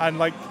awesome, and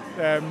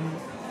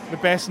the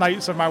best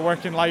nights of my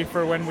working life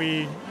are when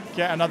we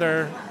get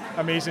another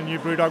amazing new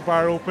Brewdog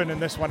bar open,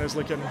 and this one is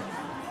looking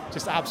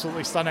just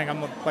absolutely stunning.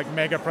 I'm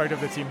mega proud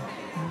of the team.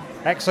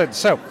 Excellent.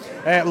 So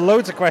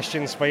loads of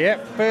questions for you.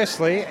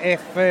 Firstly,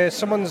 if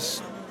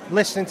someone's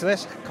listening to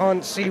this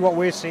can't see what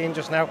we're seeing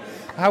just now,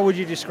 how would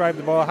you describe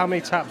the bar? How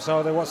many taps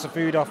are there? What's the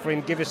food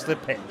offering? Give us the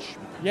pitch.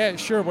 Yeah,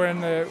 sure. We're in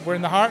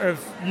the heart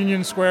of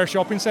Union Square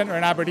Shopping Centre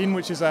in Aberdeen,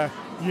 which is a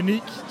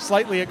unique,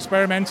 slightly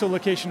experimental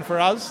location for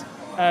us.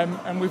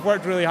 And we've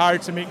worked really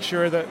hard to make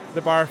sure that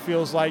the bar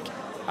feels like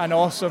an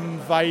awesome,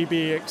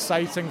 vibey,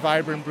 exciting,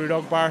 vibrant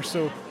Brewdog bar.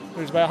 So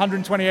there's about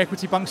 120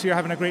 equity bunks here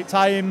having a great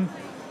time.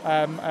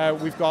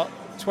 We've got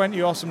 20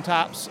 awesome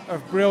taps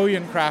of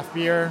brilliant craft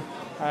beer.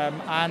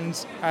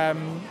 And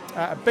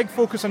a big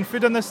focus on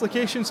food in this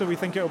location, so we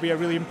think it will be a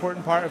really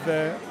important part of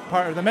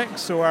the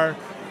mix. So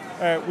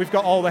we've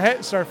got all the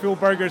hits: our full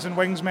burgers and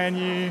wings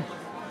menu,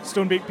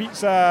 stone baked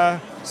pizza,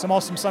 some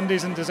awesome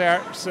sundaes and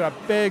desserts. So a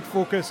big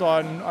focus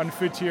on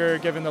food here,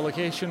 given the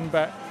location.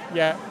 But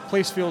yeah,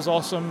 place feels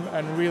awesome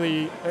and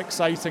really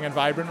exciting and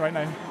vibrant right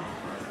now.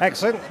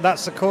 Excellent.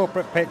 That's the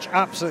corporate pitch,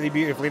 absolutely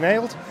beautifully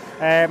nailed.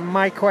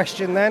 My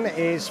question then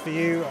is for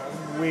you.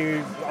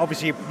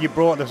 Obviously you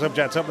brought the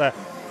subject up there.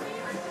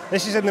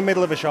 This is in the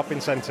middle of a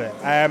shopping centre.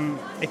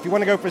 If you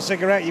want to go for a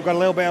cigarette, you've got a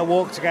little bit of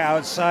walk to get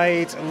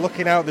outside.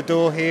 Looking out the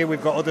door here,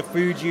 we've got other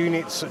food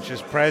units such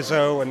as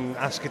Prezzo and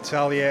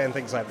Ascatelia and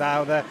things like that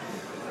out there.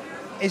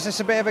 Is this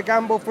a bit of a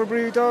gamble for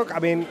Brewdog? I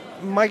mean,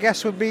 my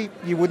guess would be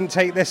you wouldn't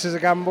take this as a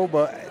gamble,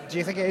 but do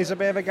you think it is a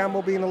bit of a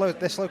gamble being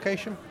this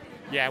location?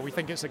 Yeah, we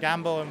think it's a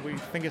gamble, and we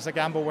think it's a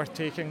gamble worth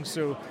taking.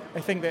 So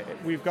I think that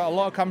we've got a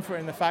lot of comfort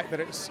in the fact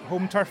that it's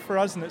home turf for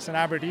us and it's in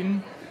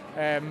Aberdeen.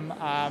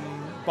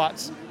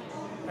 But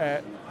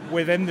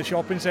within the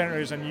shopping centre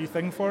is a new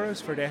thing for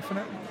us, for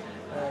definite.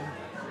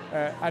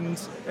 And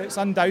it's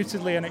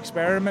undoubtedly an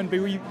experiment,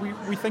 but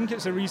we think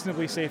it's a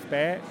reasonably safe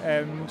bet,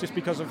 just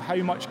because of how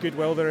much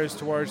goodwill there is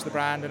towards the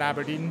brand in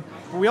Aberdeen.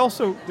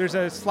 But there's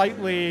a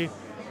slightly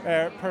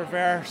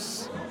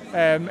perverse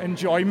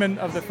enjoyment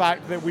of the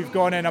fact that we've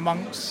gone in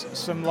amongst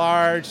some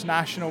large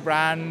national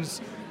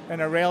brands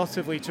in a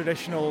relatively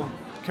traditional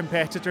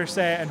competitor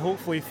set and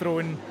hopefully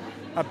thrown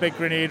a big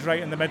grenade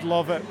right in the middle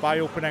of it by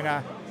opening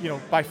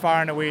by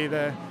far and away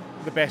the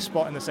best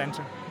spot in the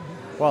centre.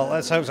 Well,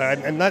 let's hope so.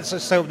 And let's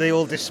just hope they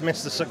all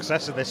dismiss the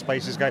success of this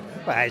place as going,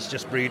 well, it's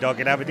just Brewdog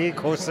in Aberdeen, of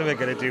course they were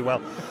going to do well.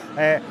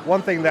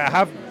 One thing that I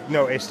have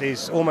noticed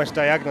is almost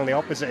diagonally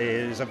opposite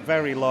here is a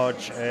very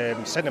large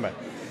cinema.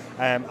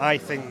 I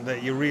think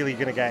that you're really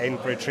going to get in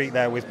for a treat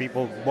there with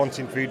people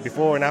wanting food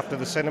before and after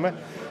the cinema.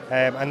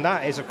 And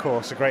that is, of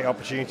course, a great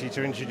opportunity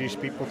to introduce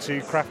people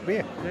to craft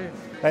beer.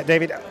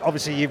 David,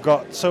 obviously you've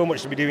got so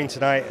much to be doing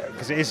tonight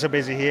because it is so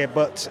busy here,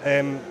 but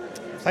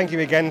thank you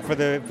again for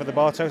the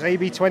bar toast.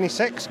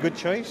 AB26, good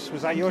choice.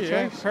 Was that your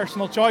choice?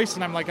 Personal choice,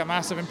 and I'm like a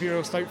massive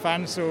Imperial Stout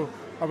fan, so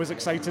I was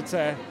excited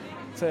to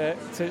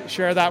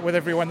share that with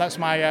everyone. That's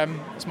my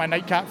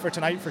nightcap for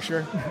tonight for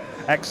sure.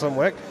 Excellent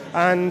work.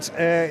 And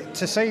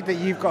to say that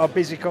you've got a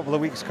busy couple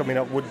of weeks coming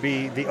up would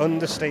be the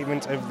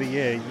understatement of the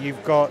year.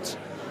 You've got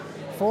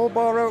 4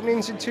 bar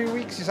openings in 2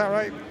 weeks, is that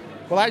right?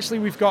 Well, actually,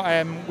 we've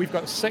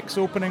got 6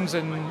 openings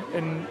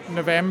in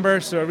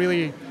November, so a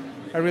really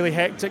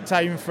hectic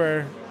time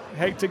for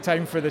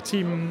the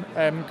team,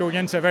 going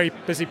into a very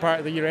busy part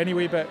of the year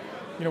anyway. But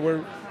you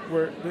know,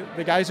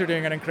 the guys are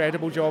doing an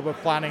incredible job of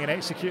planning and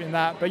executing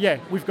that. But yeah,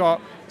 we've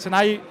got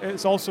tonight.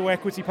 It's also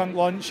Equity Punk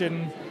launch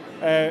in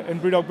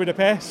Brewdog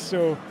Budapest,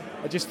 so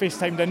I just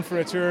FaceTimed in for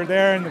a tour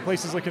there, and the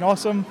place is looking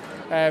awesome.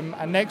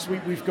 And next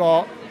week we've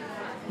got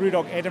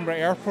Brewdog Edinburgh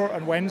Airport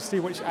on Wednesday,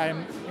 which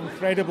I'm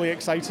incredibly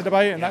excited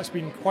about, and that's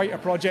been quite a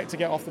project to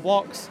get off the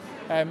blocks.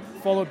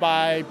 Followed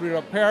by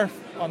Brewdog Perth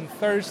on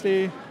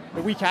Thursday.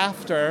 The week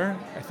after,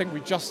 I think we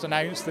just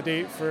announced the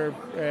date for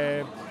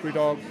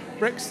Brewdog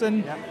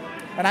Brixton. Yep.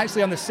 And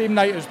actually on the same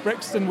night as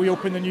Brixton, we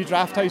open the new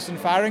draft house in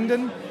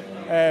Farringdon.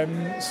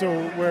 So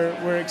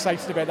we're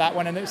excited about that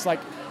one, and it's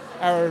like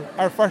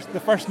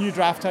the first new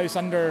draft house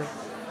under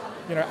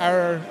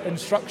our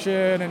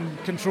instruction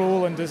and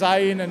control and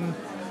design, and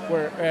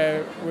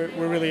we're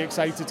really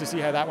excited to see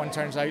how that one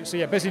turns out. So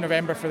yeah, busy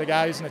November for the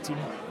guys and the team.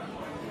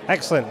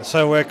 Excellent.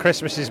 So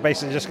Christmas is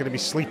basically just going to be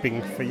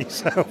sleeping for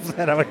yourself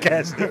then, I would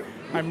guess.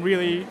 I'm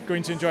really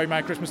going to enjoy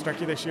my Christmas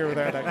turkey this year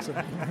without a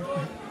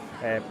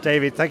doubt.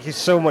 David, thank you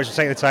so much for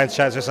taking the time to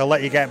chat to us. I'll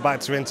let you get back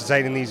to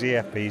entertaining these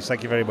EFPs.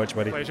 Thank you very much,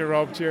 buddy. Pleasure,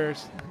 Rob.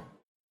 Cheers.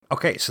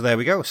 Okay, so there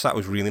we go. So that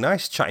was really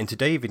nice chatting to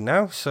David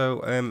now.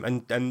 So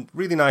and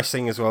really nice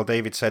thing as well.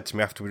 David said to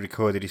me after we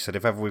recorded, he said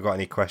if ever we've got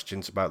any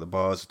questions about the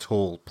bars at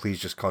all, please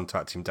just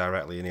contact him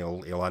directly and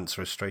he'll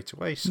answer us straight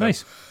away. So,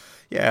 nice.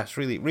 Yeah, it's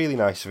really really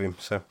nice of him.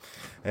 So,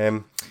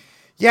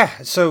 yeah.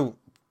 So,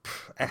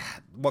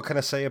 what can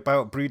I say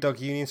about Brewdog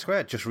Union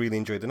Square? Just really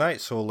enjoyed the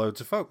night. Saw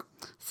loads of folk.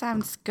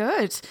 Sounds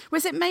good.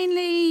 Was it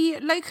mainly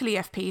local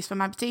EFPs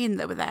from Aberdeen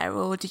that were there,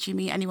 or did you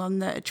meet anyone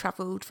that had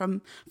travelled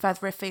from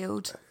further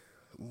afield?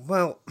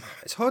 Well,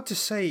 it's hard to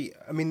say.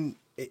 I mean,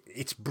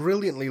 it's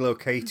brilliantly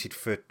located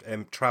for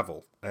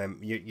travel.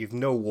 You've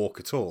no walk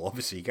at all.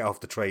 Obviously, you get off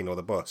the train or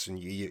the bus and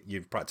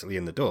you're practically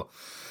in the door.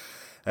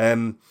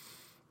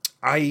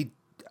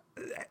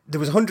 There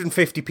was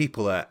 150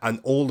 people there, and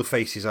all the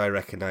faces I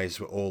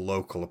recognised were all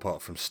local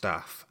apart from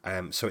staff.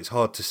 So it's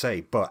hard to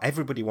say, but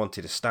everybody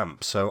wanted a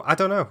stamp. So I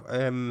don't know.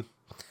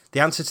 The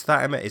answer to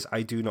that, Emma, is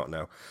I do not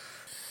know.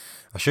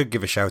 I should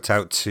give a shout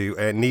out to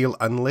Neil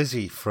and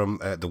Lizzie from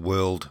the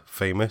world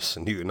famous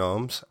Newton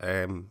Arms.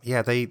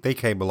 Yeah, they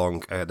came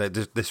along.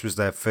 This was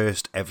their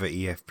first ever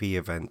EFP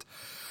event.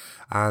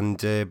 And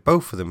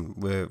both of them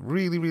were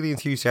really, really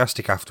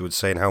enthusiastic afterwards,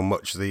 saying how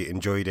much they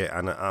enjoyed it.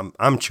 And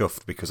I'm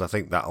chuffed because I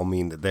think that'll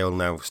mean that they'll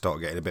now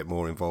start getting a bit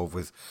more involved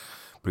with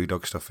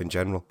Brewdog stuff in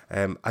general.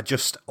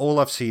 All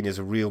I've seen is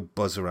a real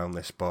buzz around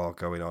this bar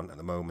going on at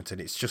the moment, and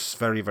it's just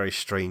very, very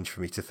strange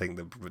for me to think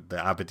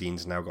that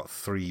Aberdeen's now got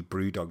 3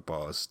 Brewdog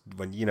bars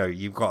when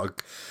you've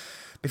got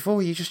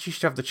before you just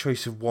used to have the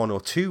choice of 1 or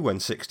 2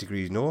 when 6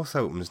 Degrees North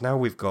opens. Now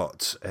we've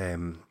got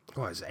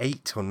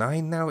 8 or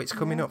 9 now it's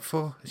coming up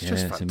for. It's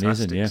just fantastic.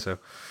 Amazing, yeah. So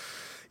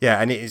yeah,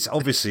 and it's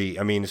obviously,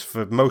 I mean, it's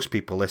for most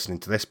people listening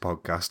to this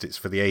podcast, it's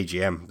for the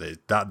AGM.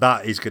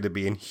 That is going to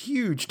be in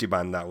huge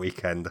demand that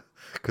weekend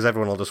because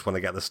everyone will just want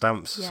to get the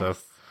stamps. Yes. So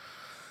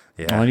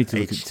yeah, I need to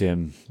look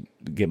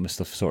at get my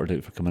stuff sorted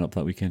out for coming up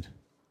that weekend.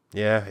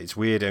 Yeah, it's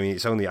weird. I mean,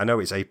 I know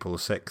it's April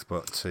 6th,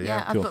 but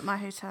yeah, I've booked my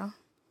hotel.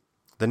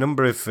 The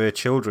number of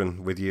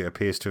children with you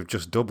appears to have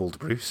just doubled,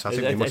 Bruce. I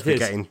think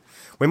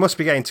we must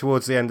be getting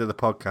towards the end of the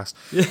podcast.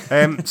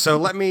 So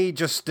let me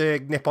just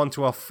nip on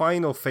to our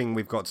final thing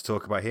we've got to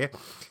talk about here.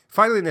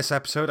 Finally, in this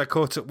episode, I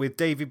caught up with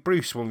David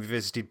Bruce when we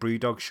visited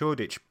Brewdog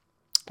Shoreditch.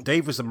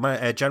 Dave was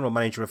the general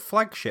manager of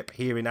Flagship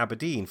here in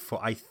Aberdeen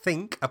for, I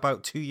think,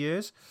 about 2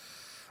 years.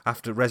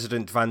 After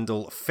resident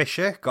vandal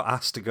Fisher got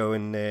asked to go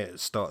and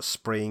start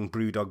spraying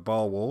Brewdog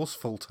bar walls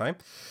full time.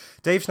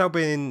 Dave's now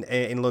been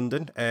in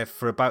London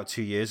for about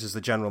 2 years as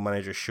the general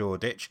manager of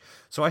Shoreditch,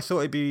 so I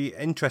thought it'd be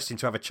interesting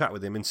to have a chat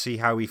with him and see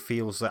how he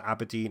feels that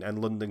Aberdeen and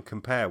London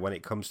compare when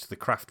it comes to the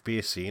craft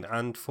beer scene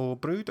and for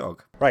Brewdog.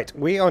 Right,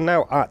 we are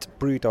now at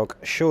Brewdog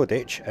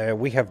Shoreditch.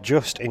 We have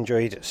just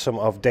enjoyed some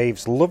of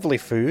Dave's lovely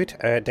food.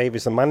 Dave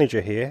is the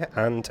manager here,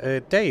 and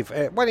Dave,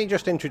 why don't you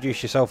just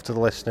introduce yourself to the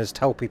listeners,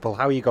 tell people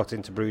how you got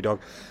into Brewdog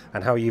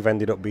and how you've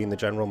ended up being the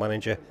general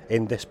manager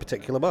in this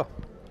particular bar.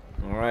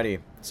 Alrighty,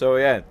 so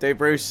yeah, Dave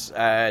Bruce,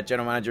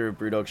 general manager of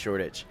Brewdog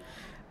Shoreditch.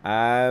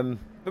 Been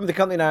with the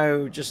company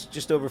now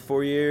just over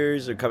 4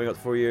 years, or coming up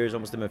to 4 years,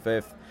 almost in my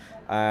 5th.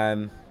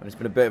 And it's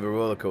been a bit of a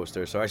roller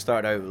coaster. So I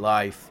started out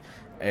live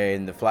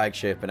in the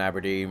flagship in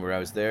Aberdeen, where I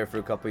was there for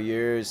a couple of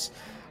years.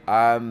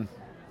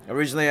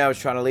 Originally, I was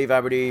trying to leave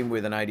Aberdeen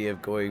with an idea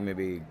of going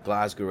maybe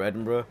Glasgow or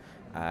Edinburgh.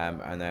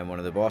 And then one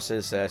of the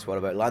bosses says, what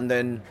about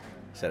London?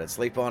 I said I'd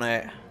sleep on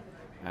it.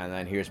 And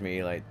then here's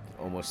me like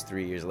almost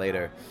 3 years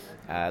later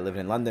living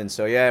in London.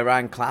 So yeah, I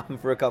ran Clapham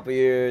for a couple of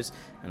years,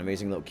 an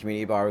amazing little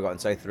community bar we got on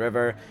South of the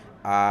River.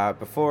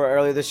 Before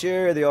earlier this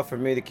year, they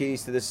offered me the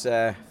keys to this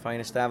fine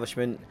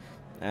establishment.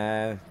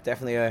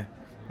 Definitely a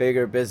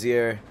bigger,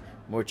 busier,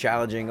 more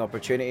challenging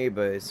opportunity,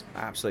 but it's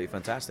absolutely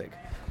fantastic.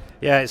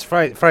 Yeah, it's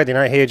Friday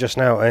night here just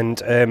now,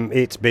 and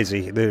it's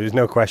busy. There's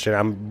no question.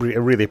 I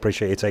really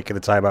appreciate you taking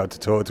the time out to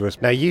talk to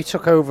us. Now, you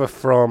took over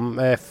from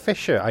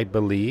Fisher, I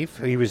believe.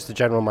 He was the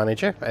general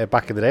manager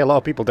back in the day. A lot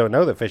of people don't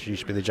know that Fisher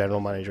used to be the general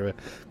manager of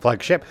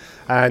Flagship.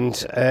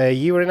 And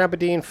you were in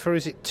Aberdeen for,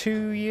 is it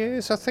 2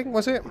 years, I think,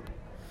 was it?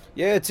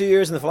 Yeah, 2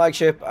 years in the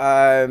Flagship.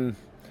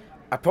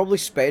 I probably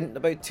spent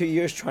about 2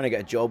 years trying to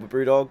get a job at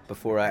Brewdog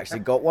before I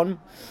actually got one.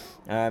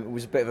 It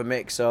was a bit of a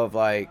mix of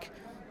like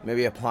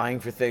maybe applying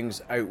for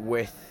things out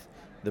with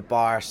the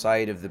bar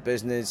side of the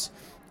business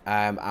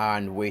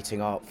and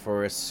waiting up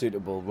for a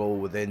suitable role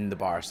within the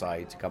bar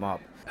side to come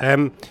up.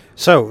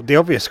 So the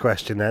obvious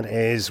question then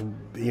is,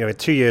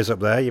 2 years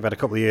up there, you've had a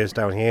couple of years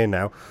down here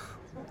now.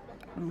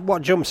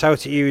 What jumps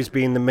out at you as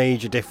being the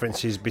major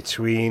differences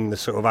between the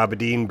sort of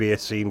Aberdeen beer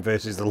scene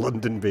versus the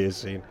London beer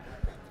scene?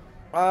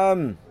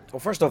 Well,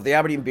 first off, the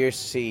Aberdeen beer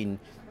scene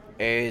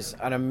is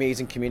an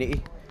amazing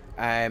community.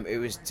 It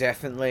was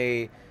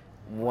definitely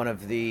one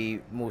of the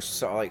most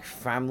sort of like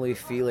family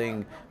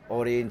feeling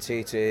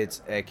orientated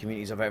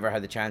communities I've ever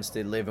had the chance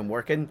to live and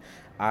work in.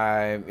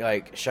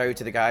 Like shout out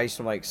to the guys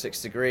from like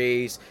 6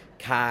 Degrees,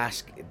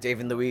 Cask, Dave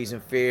and Louise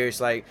and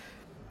Fierce. Like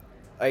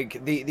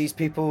these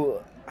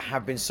people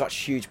have been such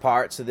huge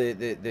parts of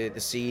the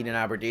scene in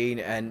Aberdeen,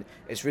 and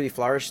it's really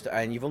flourished.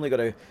 And you only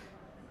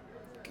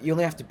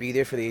have to be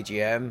there for the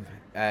AGM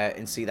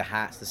and see the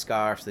hats, the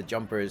scarves, the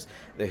jumpers,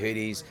 the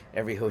hoodies.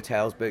 Every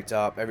hotel's booked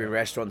up, every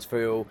restaurant's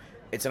full.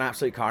 It's an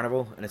absolute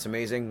carnival, and it's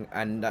amazing,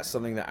 and that's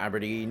something that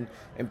Aberdeen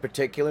in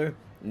particular,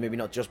 maybe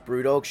not just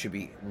Brewdog, should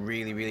be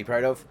really, really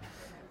proud of.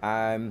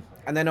 And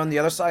then on the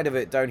other side of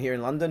it, down here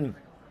in London,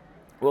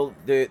 well,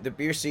 the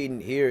beer scene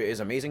here is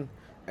amazing.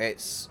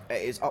 It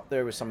is up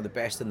there with some of the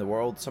best in the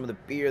world. Some of the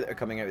beer that are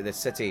coming out of this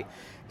city,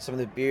 some of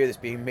the beer that's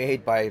being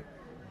made by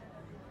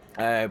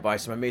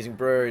some amazing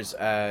brewers,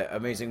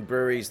 amazing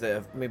breweries that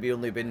have maybe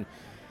only been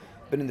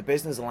in the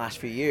business the last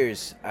few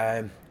years.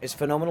 It's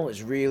phenomenal.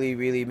 It's really,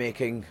 really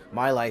making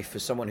my life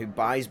as someone who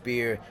buys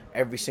beer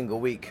every single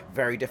week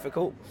very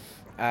difficult.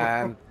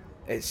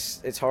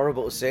 It's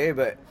horrible to say,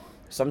 but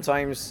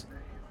sometimes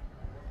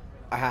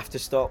I have to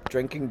stop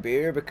drinking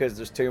beer because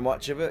there's too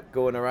much of it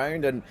going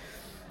around, and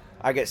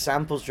I get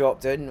samples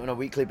dropped in on a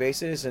weekly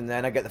basis, and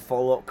then I get the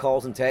follow-up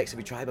calls and texts, have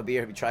you tried my beer,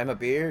 have you tried my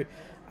beer?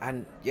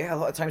 And yeah, a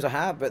lot of times I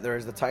have, but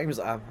there's the times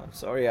that I'm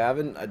sorry I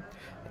haven't. I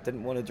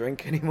didn't want to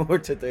drink anymore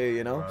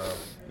today,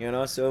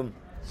 so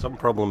some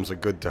problems are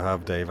good to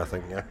have, Dave, I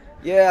think.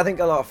 Yeah, I think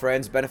a lot of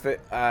friends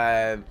benefit.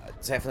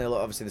 Definitely a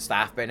lot, obviously the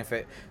staff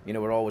benefit.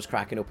 We're always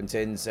cracking open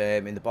tins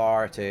in the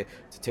bar to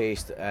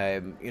taste.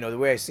 The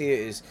way I see it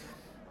is,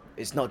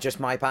 it's not just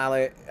my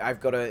palate.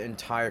 I've got an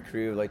entire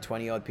crew of like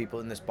 20 odd people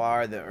in this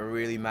bar that are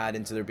really mad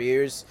into their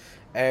beers.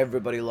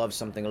 Everybody loves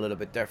something a little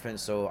bit different,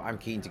 so I'm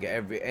keen to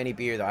get any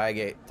beer that I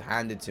get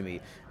handed to me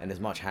in as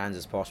much hands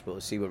as possible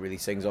to see what really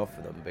sings off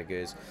for them,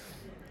 because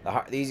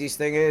the easiest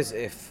thing is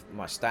if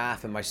my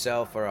staff and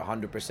myself are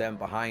 100%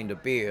 behind a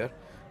beer,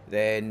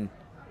 then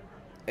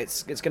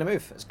it's going to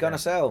move. It's going to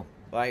sell,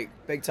 like,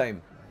 big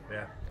time.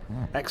 Yeah.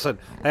 Excellent.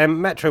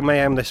 Metro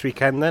Mayhem this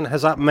weekend then,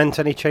 has that meant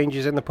any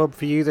changes in the pub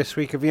for you this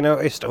week, have you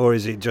noticed, or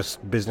is it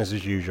just business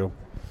as usual?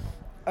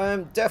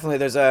 Definitely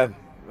there's an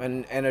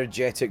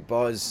energetic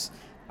buzz,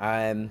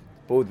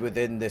 both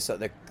within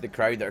the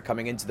crowd that are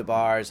coming into the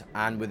bars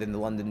and within the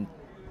London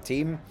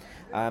team.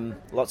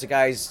 Lots of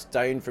guys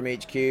down from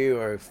HQ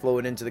or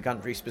flowing into the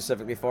country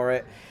specifically for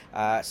it.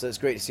 So it's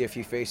great to see a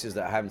few faces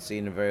that I haven't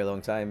seen in a very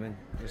long time, and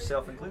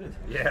yourself included.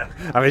 Yeah,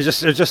 I was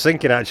just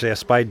thinking actually. I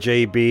spied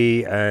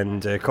JB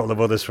and a couple of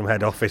others from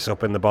head office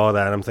up in the bar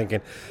there, and I'm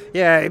thinking,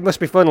 yeah, it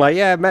must be fun. Like,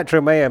 yeah, Metro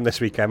Mayhem this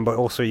weekend, but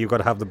also you've got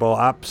to have the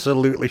bar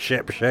absolutely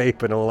ship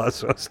shape and all that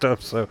sort of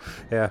stuff. So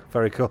yeah,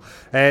 very cool.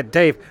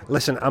 Dave,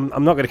 listen, I'm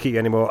not going to keep you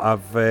anymore.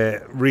 I've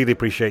really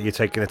appreciate you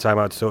taking the time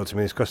out to talk to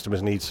me. This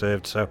customers need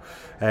served. So,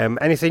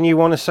 anything you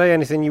want to say?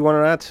 Anything you want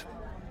to add?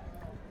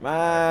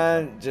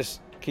 Man,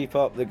 just keep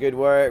up the good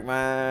work,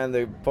 man.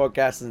 The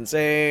podcast is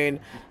insane,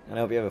 and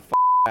I hope you have a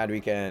bad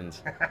weekend.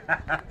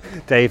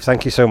 Dave,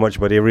 thank you so much,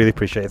 buddy. I really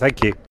appreciate it.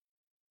 Thank you.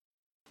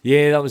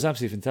 Yeah, that was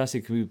absolutely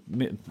fantastic.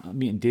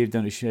 Meeting Dave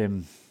down at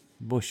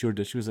Boss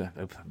Shoreditch was one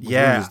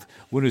of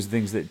those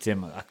things that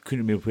I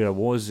couldn't remember where I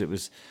was.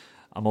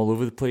 I'm all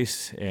over the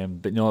place,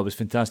 but no, it was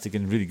fantastic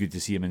and really good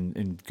to see him,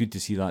 and good to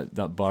see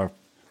that bar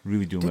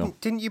really doing well.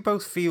 Didn't you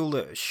both feel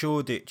that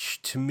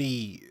Shoreditch, to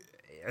me,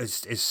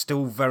 is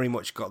still very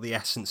much got the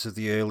essence of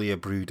the earlier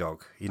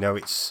Brewdog?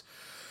 It's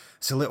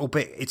it's a little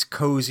bit, it's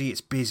cozy,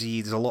 it's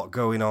busy, there's a lot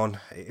going on.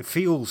 It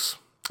feels,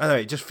 I don't know,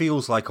 it just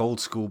feels like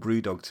old school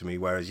Brewdog to me,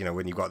 whereas, you know,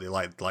 when you've got the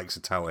likes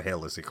of Tower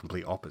Hill, it's the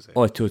complete opposite.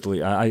 Oh,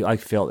 totally. I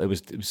felt it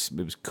was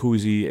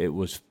cozy, it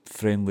was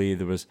friendly,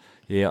 there was,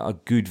 a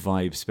good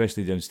vibe,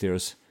 especially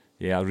downstairs.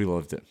 Yeah, I really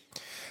loved it.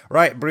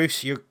 Right,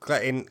 Bruce, you're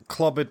getting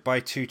clobbered by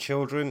 2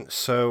 children,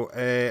 so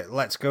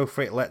let's go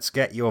for it. Let's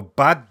get your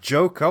bad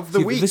joke of the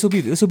week. This will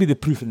be the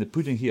proof in the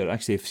pudding here.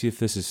 Actually, see if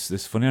this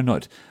is funny or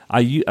not. I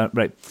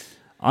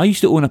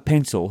used to own a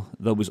pencil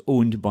that was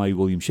owned by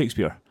William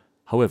Shakespeare.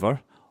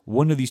 However,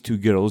 one of these 2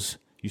 girls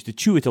used to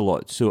chew it a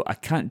lot, so I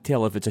can't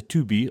tell if it's a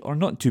to be or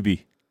not to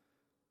be.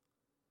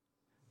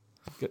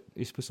 Are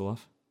you supposed to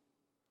laugh?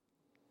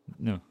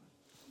 No,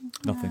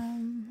 nothing.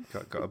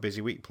 Got a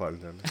busy week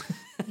planned then.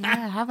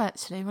 Yeah, I have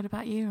actually. What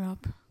about you, Rob?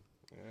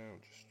 Yeah, I'm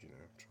just,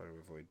 trying to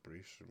avoid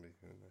Bruce from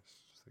making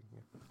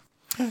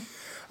this thing.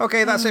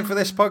 Okay, that's it for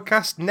this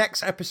podcast.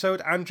 Next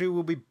episode, Andrew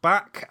will be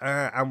back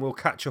and we'll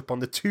catch up on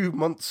the 2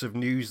 months of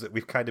news that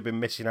we've kind of been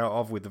missing out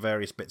of with the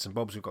various bits and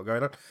bobs we've got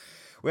going on.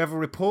 We have a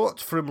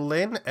report from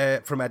Lynn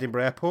from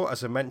Edinburgh Airport,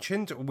 as I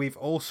mentioned. We've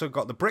also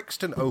got the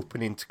Brixton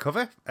opening to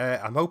cover.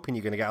 I'm hoping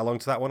you're going to get along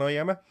to that one, are you,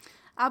 Emma?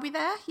 I'll be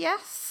there,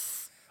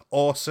 yes.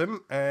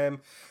 Awesome.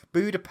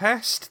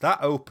 Budapest, that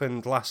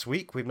opened last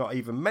week. We've not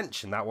even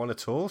mentioned that one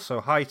at all. So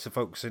hi to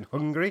folks in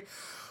Hungary.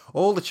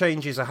 All the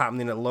changes are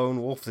happening at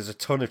Lone Wolf. There's a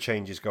ton of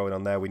changes going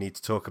on there we need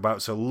to talk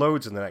about. So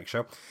loads in the next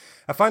show.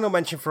 A final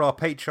mention for our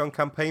Patreon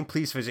campaign.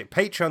 Please visit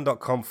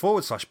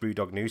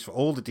patreon.com/BrewDog News for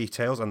all the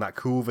details on that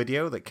cool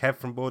video that Kev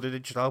from Border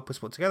Digital helped us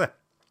put together.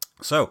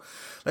 So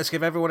let's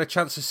give everyone a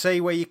chance to say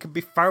where you can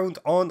be found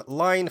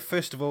online.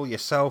 First of all,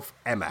 yourself,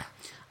 Emma.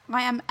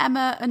 I am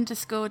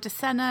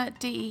Emma_Desena,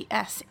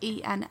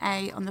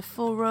 DESENA on the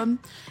forum,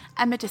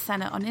 Emma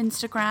Desena on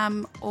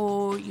Instagram,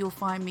 or you'll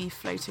find me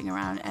floating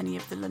around any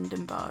of the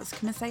London bars.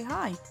 Come and say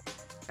hi.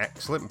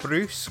 Excellent.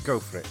 Bruce, go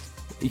for it.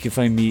 You can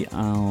find me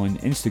on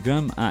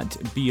Instagram at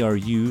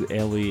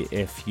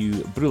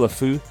BRULAFU,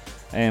 Brulafu.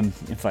 In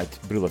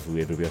fact, Brulafu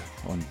everywhere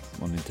on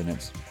the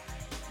internet.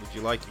 Would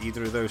you like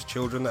either of those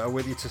children that are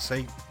with you to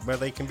say where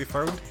they can be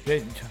found? Yeah,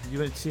 you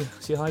want to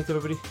say hi to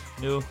everybody?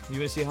 No?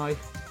 You want to say hi?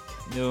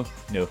 No.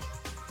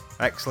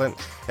 Excellent.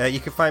 You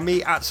can find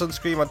me at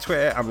Sunscream on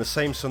Twitter. I'm the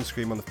same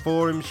Sunscream on the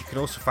forums. You can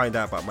also find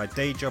out about my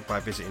day job by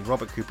visiting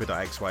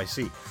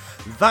robertcooper.xyz.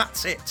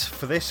 That's it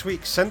for this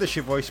week. Send us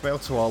your voicemail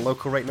to our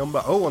local rate number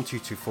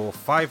 01224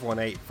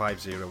 518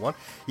 501.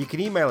 You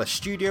can email us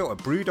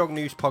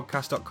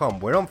studio@brewdognewspodcast.com.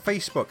 We're on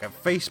Facebook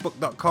at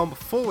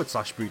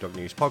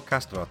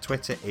facebook.com/BrewdogNewsPodcast, and our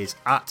Twitter is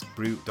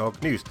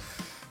 @BrewdogNews.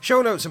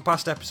 Show notes and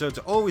past episodes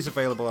are always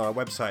available on our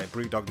website at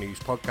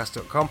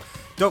brewdognewspodcast.com.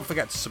 Don't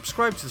forget to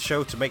subscribe to the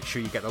show to make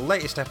sure you get the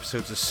latest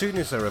episodes as soon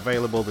as they're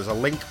available. There's a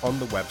link on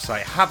the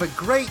website. Have a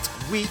great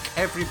week,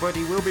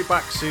 everybody. We'll be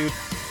back soon.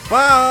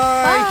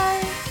 Bye!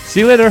 Bye!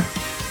 See you later!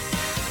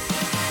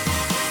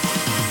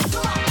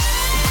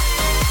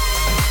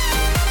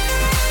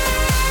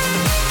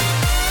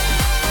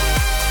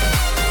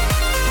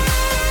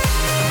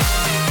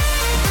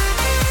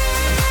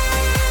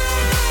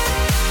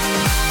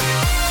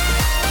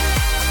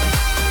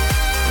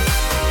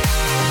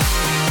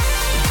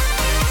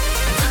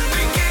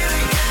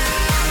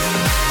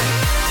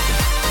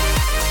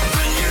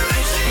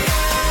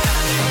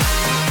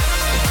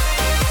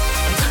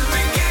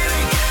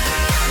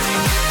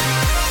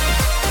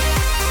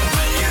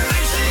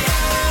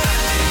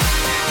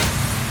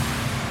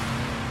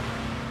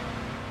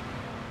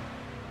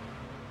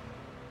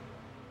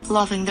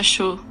 Loving the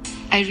show.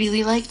 I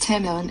really liked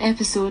Emma in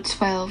episode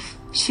 12.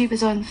 She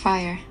was on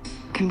fire.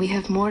 Can we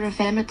have more of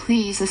Emma,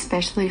 please,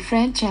 especially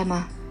French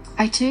Emma?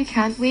 I too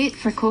can't wait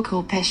for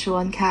Coco Pescio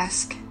on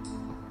cask.